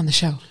 Let's get him on the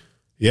show.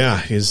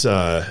 Yeah, he's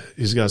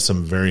got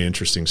some very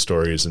interesting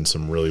stories and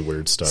some really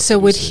weird stuff. So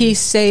would he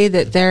say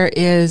that there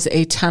is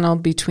a tunnel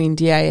between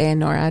DIA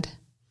and NORAD?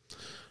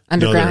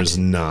 Underground? No, there's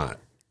not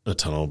a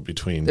tunnel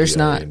between DIA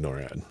and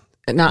NORAD.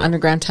 Not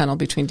underground tunnel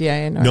between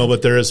DIA and NORAD? No,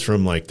 but there is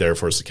from like the Air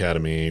Force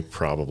Academy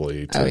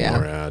probably to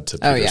NORAD to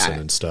Peterson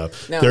and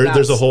stuff. No,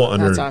 there's a whole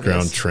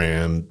underground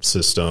tram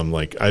system.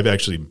 Like I've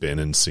actually been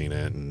and seen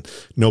it, and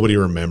nobody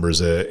remembers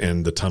it,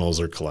 and the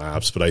tunnels are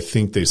collapsed, but I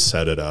think they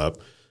set it up.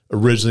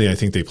 Originally, I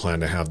think they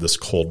planned to have this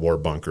Cold War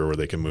bunker where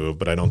they can move,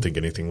 but I don't think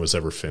anything was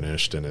ever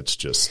finished, and it's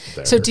just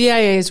there. So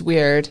DIA is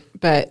weird,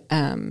 but...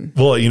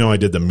 Well, I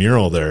did the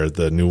mural there,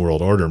 the New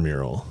World Order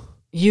mural.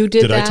 You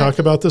did that? Did I talk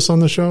about this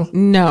on the show?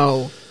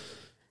 No.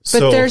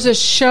 But there's a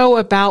show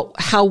about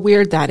how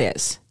weird that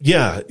is.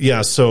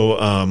 Yeah.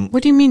 So,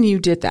 what do you mean you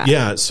did that?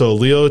 Yeah. So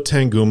Leo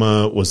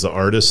Tanguma was the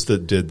artist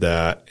that did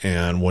that.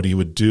 And what he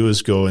would do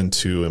is go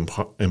into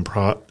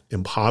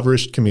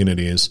impoverished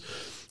communities,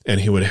 and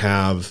he would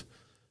have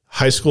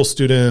high school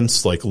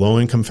students, like low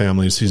income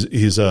families.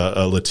 He's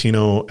a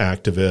Latino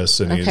activist,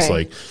 and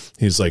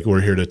he's like, we're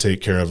here to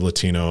take care of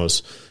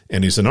Latinos.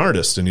 And he's an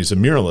artist, and he's a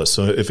muralist.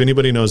 So if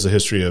anybody knows the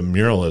history of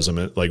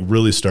muralism, it like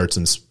really starts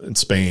in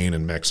Spain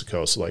and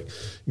Mexico. So like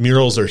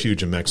murals are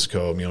huge in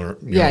Mexico.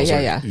 Murals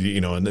are,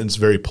 you know, and it's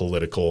very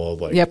political.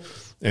 Like,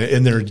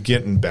 and they're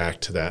getting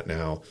back to that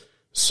now.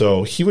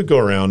 So he would go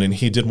around, and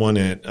he did one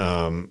at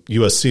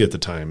USC at the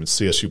time, it's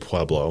CSU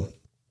Pueblo,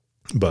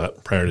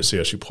 but prior to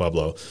CSU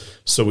Pueblo.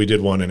 So we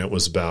did one, and it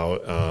was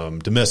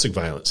about domestic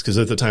violence, because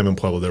at the time in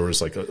Pueblo there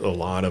was like a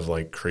lot of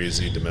like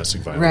crazy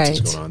domestic violence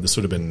going on. This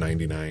would have been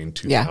 99,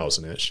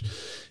 2000-ish.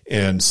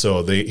 And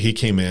so he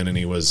came in, and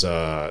he was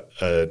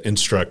an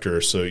instructor.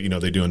 So, you know,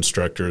 they do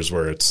instructors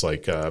where it's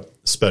like a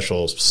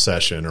special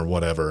session or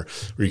whatever,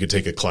 where you could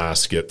take a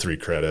class, get 3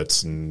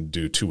 credits, and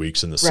do 2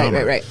 weeks in the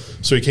summer. Right.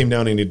 So he came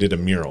down and he did a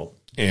mural.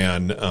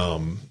 And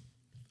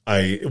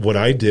what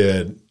I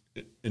did,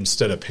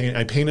 instead of paint,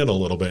 I painted a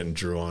little bit and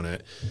drew on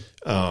it.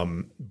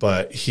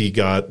 But he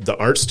got the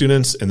art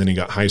students, and then he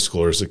got high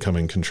schoolers to come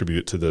and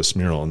contribute to this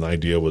mural. And the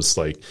idea was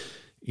like,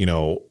 you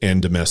know,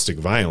 end domestic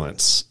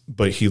violence,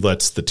 but he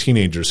lets the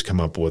teenagers come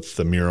up with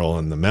the mural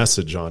and the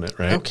message on it.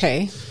 Right.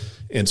 Okay.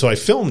 And so I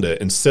filmed it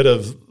instead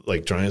of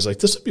like drawing. I was like,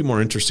 this would be more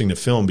interesting to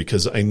film,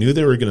 because I knew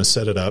they were going to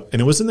set it up,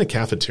 and it was in the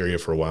cafeteria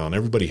for a while, and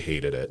everybody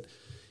hated it.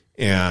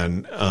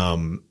 And,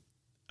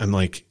 I'm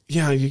like,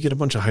 yeah, you get a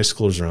bunch of high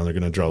schoolers around, they're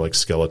going to draw like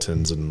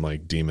skeletons and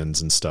like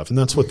demons and stuff. And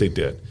that's what they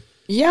did.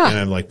 Yeah. And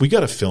I'm like, we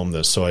got to film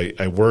this. So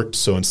I worked.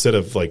 So instead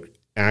of like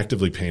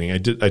actively painting,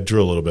 I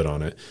drew a little bit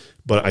on it,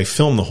 but I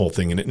filmed the whole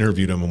thing and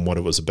interviewed him on what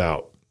it was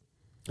about.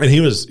 And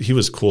he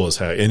was cool as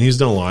heck. And he's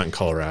done a lot in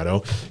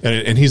Colorado,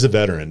 and he's a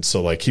veteran.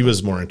 So like he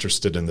was more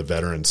interested in the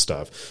veteran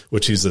stuff,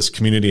 which he's this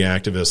community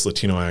activist,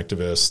 Latino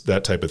activist,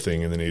 that type of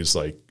thing. And then he's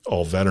like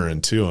all veteran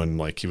too. And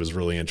like, he was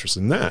really interested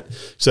in that.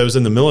 So I was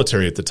in the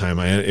military at the time.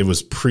 It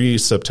was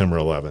pre-September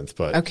 11th,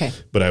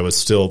 but I was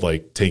still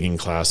like taking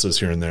classes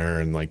here and there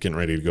and like getting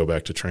ready to go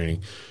back to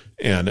training.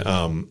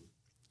 And,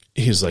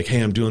 he's like,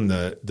 hey, I'm doing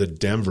the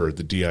Denver,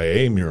 the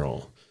DIA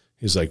mural.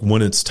 He's like,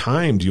 when it's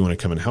time, do you want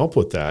to come and help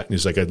with that? And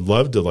he's like, I'd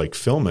love to like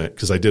film it,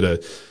 because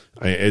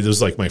it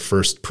was like my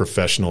first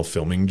professional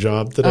filming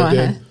job that I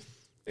did.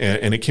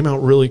 And it came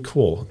out really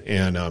cool.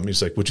 And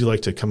he's like, would you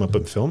like to come up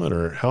and film it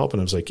or help? And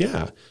I was like,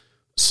 yeah.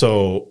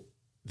 So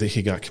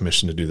he got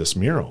commissioned to do this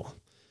mural.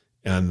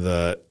 And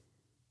the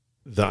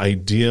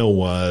idea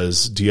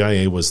was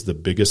DIA was the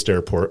biggest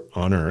airport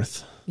on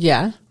earth.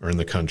 Yeah. Or in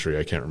the country.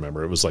 I can't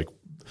remember. It was like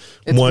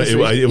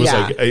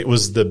it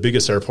was the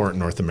biggest airport in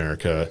North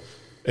America.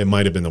 It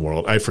might have been the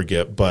world. I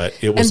forget, but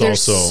it was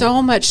also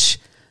so much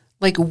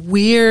like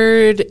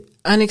weird,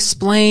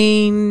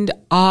 unexplained,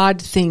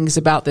 odd things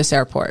about this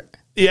airport.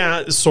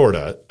 Yeah, sort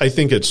of. I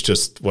think it's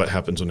just what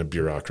happens when a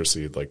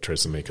bureaucracy like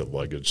tries to make a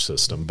luggage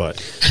system. But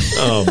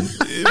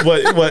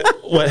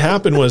what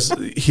happened was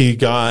he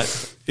got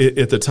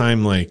at the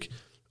time, like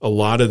a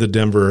lot of the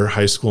Denver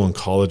high school and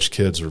college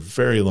kids were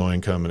very low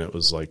income, and it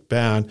was like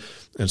bad.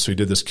 And so he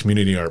did this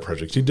community art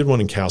project. He did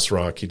one in Castle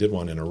Rock. He did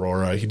one in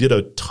Aurora. He did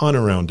a ton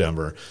around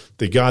Denver.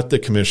 They got the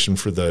commission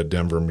for the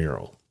Denver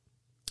mural.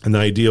 And the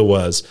idea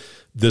was,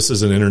 this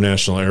is an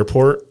international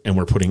airport, and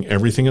we're putting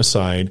everything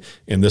aside,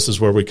 and this is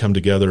where we come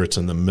together. It's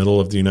in the middle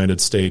of the United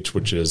States,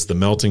 which is the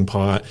melting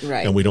pot,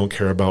 and we don't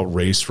care about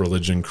race,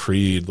 religion,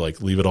 creed,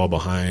 like leave it all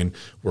behind.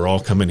 We're all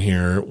coming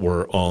here.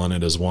 We're all in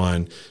it as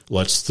one.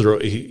 Let's throw,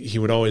 he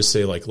would always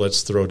say, like,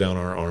 let's throw down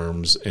our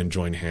arms and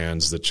join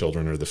hands. The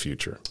children are the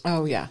future.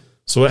 Oh, yeah.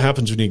 So what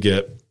happens when you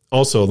get,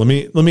 also, let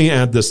me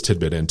add this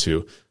tidbit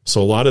into,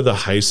 so a lot of the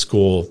high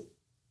school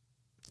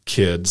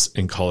kids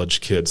and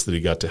college kids that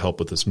he got to help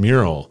with this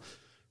mural,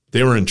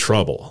 they were in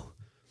trouble.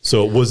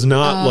 So it was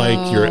not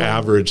like your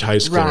average high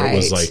schooler. Right. It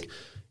was like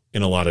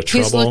in a lot of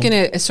trouble. He's looking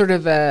at sort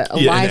of a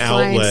lifeline,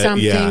 outlet,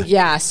 something.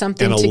 Yeah,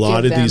 something and to give them. And a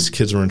lot of these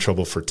kids were in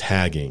trouble for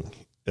tagging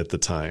at the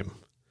time.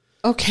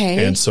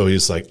 Okay. And so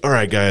he's like, all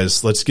right,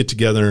 guys, let's get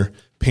together,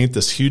 paint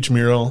this huge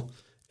mural.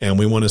 And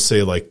we want to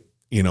say, like,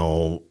 you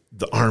know,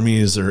 the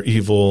armies are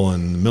evil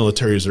and the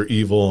militaries are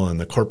evil and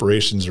the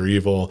corporations are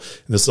evil.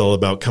 And this is all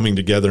about coming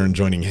together and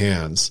joining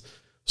hands.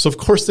 So, of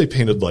course, they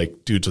painted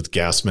like dudes with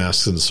gas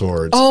masks and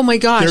swords. Oh, my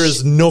gosh. There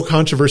is no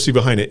controversy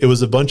behind it. It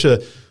was a bunch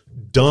of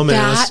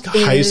dumbass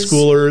high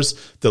schoolers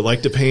that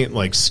like to paint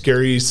like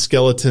scary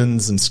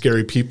skeletons and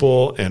scary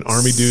people and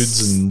army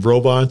dudes and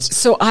robots.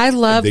 So I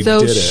love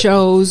those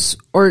shows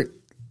or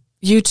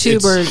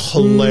YouTube or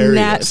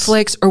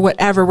Netflix or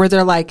whatever where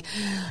they're like,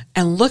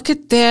 and look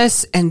at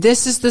this, and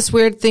this is this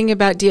weird thing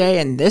about DA,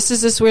 and this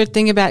is this weird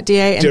thing about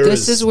DA, and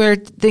this is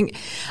weird thing.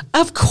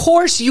 Of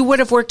course, you would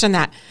have worked on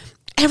that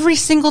every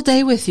single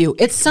day with you.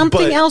 It's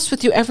something else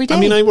with you every day. I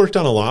mean, I worked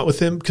on a lot with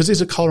him because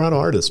he's a Colorado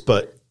artist,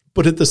 but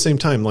But at the same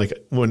time, like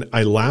when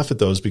I laugh at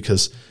those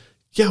because,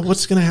 yeah,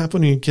 what's going to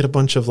happen when you get a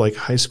bunch of like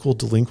high school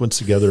delinquents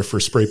together for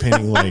spray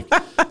painting like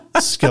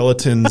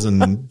skeletons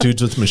and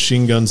dudes with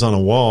machine guns on a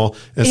wall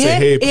and say,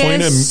 hey,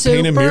 paint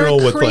a mural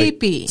with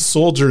like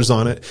soldiers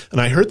on it.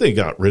 And I heard they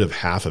got rid of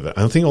half of it.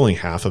 I don't think only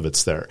half of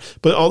it's there.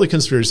 But all the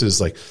conspiracy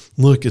is like,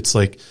 look, it's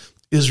like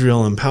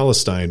Israel and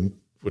Palestine,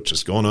 which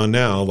is going on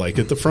now, like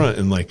at the front.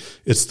 And like,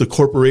 it's the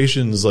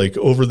corporations like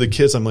over the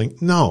kids. I'm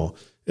like, no.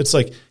 It's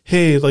like,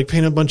 hey, like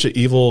paint a bunch of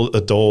evil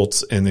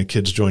adults and the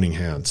kids joining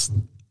hands.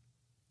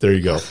 There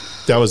you go.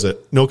 That was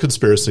it. No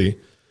conspiracy.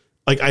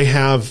 Like I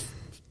have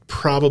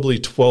probably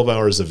 12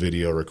 hours of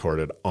video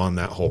recorded on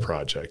that whole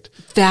project.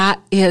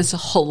 That is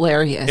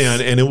hilarious.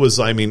 And it was,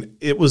 I mean,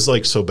 it was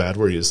like so bad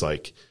where he's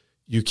like,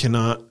 you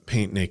cannot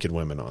paint naked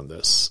women on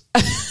this.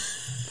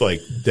 Like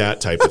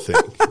that type of thing.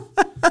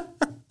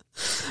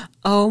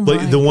 Oh my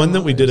the one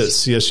that we did at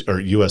CS or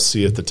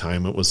USC at the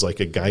time, it was like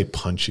a guy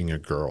punching a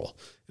girl.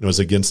 It was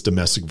against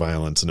domestic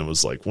violence, and it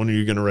was like, when are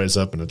you going to rise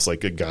up? And it's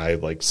like a guy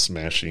like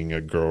smashing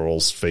a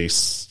girl's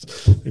face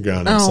on the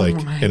ground. It's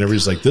and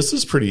everybody's like, this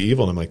is pretty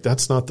evil. And I'm like,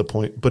 that's not the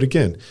point. But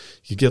again,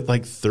 you get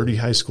like 30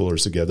 high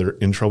schoolers together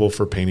in trouble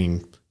for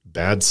painting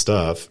bad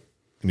stuff,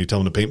 and you tell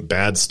them to paint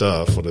bad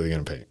stuff. What are they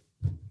going to paint?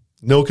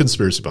 No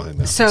conspiracy behind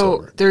that.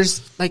 So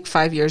there's like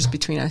 5 years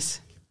between us,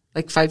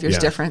 like 5 years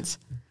difference.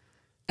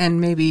 And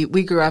maybe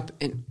we grew up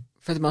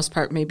for the most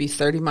part, maybe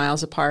 30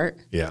 miles apart.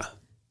 Yeah.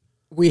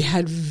 We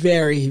had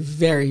very,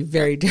 very,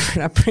 very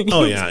different upbringings.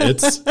 Oh yeah,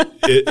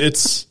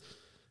 it's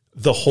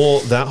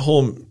that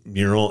whole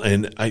mural,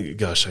 and I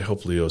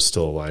hope Leo's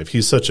still alive.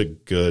 He's such a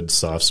good,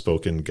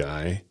 soft-spoken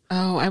guy.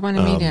 Oh, I want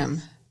to meet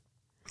him.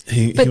 But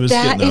he was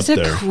that is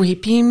a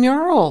creepy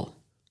mural.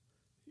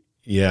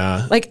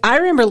 Yeah, like I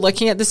remember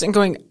looking at this and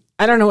going,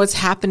 I don't know what's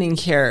happening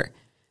here.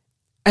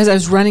 As I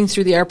was running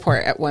through the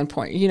airport at one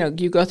point,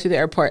 you go through the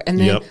airport, and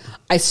then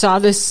I saw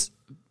this.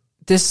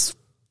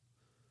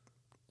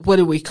 What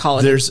do we call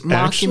it? There's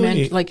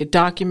actually like a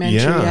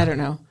documentary. Yeah. I don't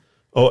know.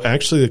 Oh,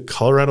 actually, the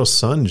Colorado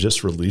Sun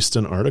just released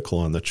an article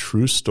on the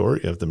true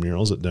story of the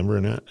murals at Denver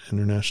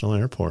International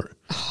Airport,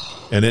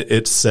 and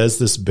it says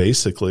this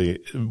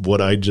basically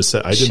what I just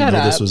said. I didn't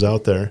know this was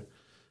out there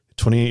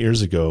 28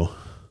 years ago.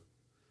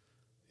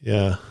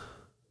 Yeah,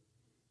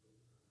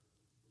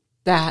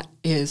 that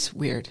is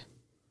weird.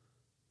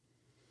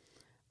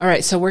 All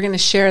right, so we're going to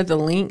share the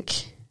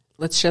link.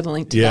 Let's share the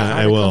link to that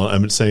article. I will.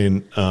 I'm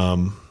saying.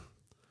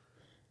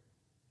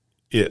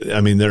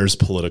 I mean, there's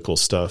political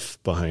stuff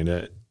behind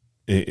it,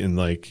 and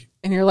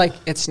you're like,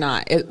 it's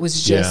not. It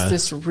was just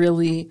this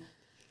really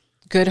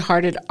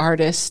good-hearted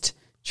artist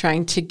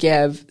trying to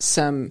give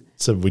some.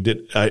 So we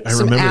did. I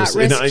remember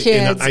this.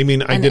 Kids I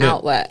mean, I didn't.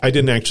 Outlet. I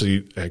didn't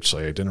actually. I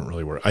didn't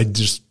really work. I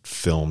just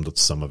filmed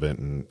some of it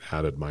and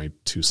added my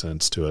 2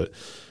 cents to it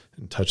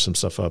and touched some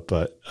stuff up.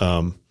 But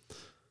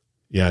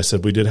yeah, I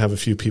said we did have a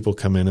few people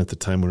come in at the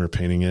time when we were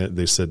painting it.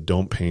 They said,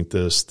 don't paint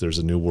this. There's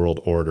a new world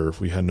order.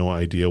 We had no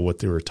idea what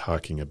they were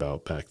talking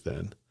about back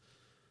then.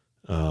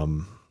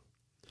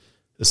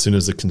 As soon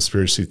as the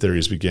conspiracy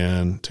theories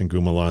began,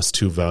 Tanguma lost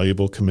 2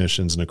 valuable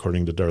commissions, and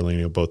according to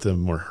Darlene, both of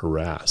them were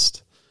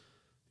harassed,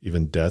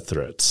 even death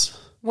threats.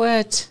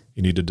 What?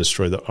 You need to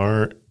destroy the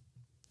art.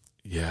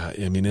 Yeah,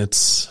 I mean,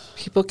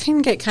 people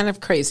can get kind of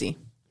crazy.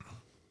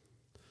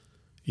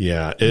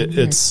 Yeah,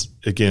 it's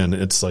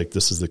like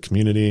this is the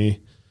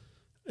community.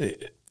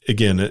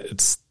 Again,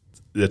 it's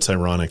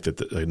ironic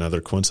that another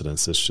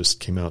coincidence. This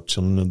just came out,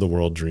 Children of the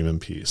World, Dream in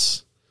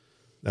Peace.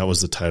 That was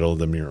the title of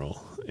the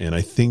mural. And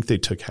I think they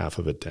took half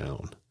of it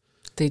down.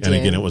 They did. And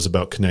again, it was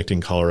about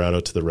connecting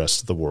Colorado to the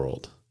rest of the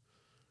world.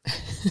 I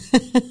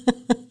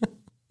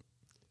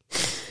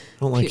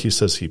don't like he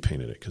says he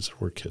painted it because there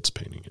were kids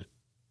painting it.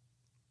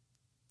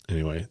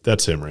 Anyway,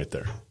 that's him right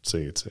there. So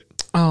you'd say.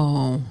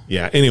 Oh.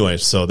 Yeah. Anyway,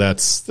 so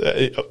that's,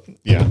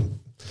 yeah.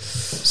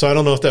 So I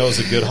don't know if that was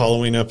a good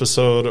Halloween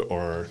episode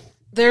or.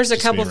 There's a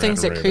couple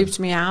things that creeped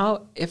me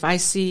out. If I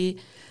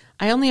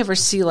only ever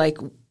see like,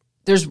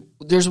 there's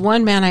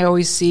one man I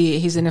always see,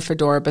 he's in a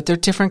fedora, but they're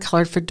different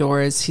colored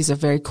fedoras. He's a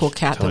very cool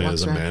cat that walks around.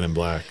 There's a man in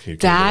black.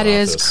 That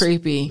is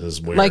creepy. That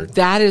is weird. Like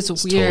that is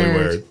weird.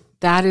 Totally weird.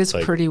 That is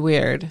pretty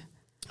weird.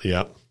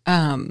 Yeah.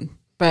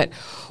 But,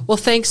 well,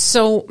 thanks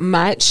so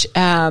much.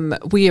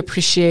 We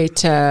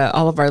appreciate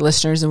all of our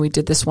listeners, and we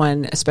did this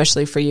one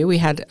especially for you. We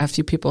had a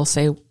few people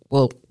say,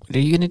 well, what are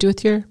you going to do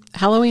with your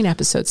Halloween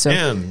episode?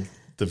 And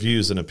the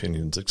views and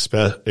opinions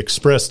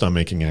expressed on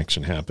Making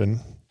Action Happen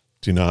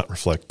do not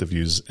reflect the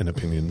views and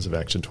opinions of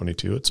Action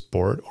 22, its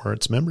board, or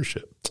its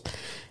membership.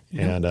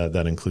 Yep. And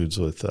that includes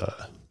with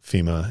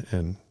FEMA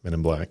and Men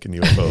in Black and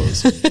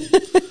UFOs,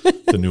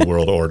 and the New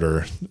World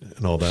Order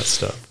and all that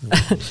stuff.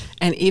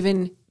 And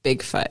even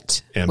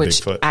Bigfoot,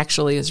 which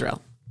actually is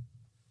real.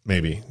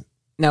 Maybe.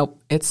 Nope.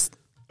 I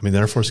mean, the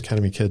Air Force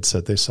Academy kids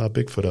said they saw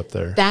Bigfoot up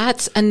there.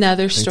 That's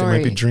another story. They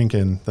might be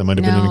drinking. That might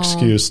have been an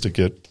excuse to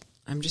get.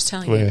 I'm just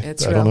telling you,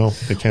 it's real. I don't know.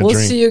 They can't drink. We'll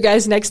see you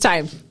guys next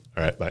time.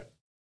 All right. Bye.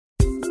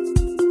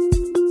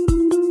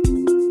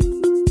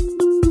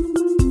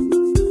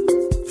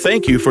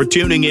 Thank you for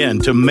tuning in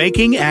to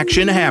Making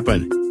Action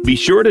Happen. Be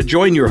sure to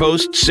join your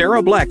hosts,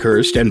 Sarah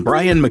Blackhurst and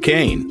Brian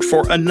McCain,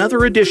 for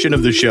another edition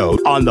of the show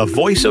on the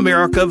Voice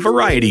America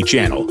Variety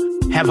Channel.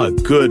 Have a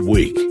good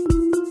week.